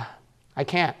 I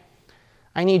can't.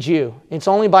 I need you. It's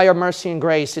only by your mercy and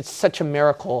grace. It's such a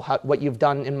miracle what you've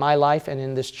done in my life and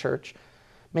in this church.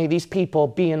 May these people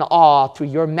be in awe through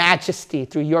your majesty,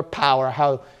 through your power,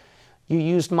 how you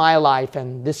used my life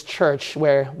and this church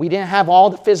where we didn't have all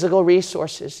the physical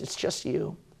resources. It's just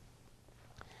you.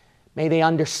 May they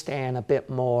understand a bit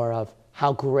more of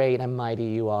how great and mighty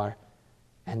you are,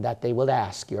 and that they will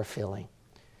ask your filling.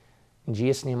 In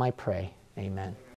Jesus' name I pray. Amen.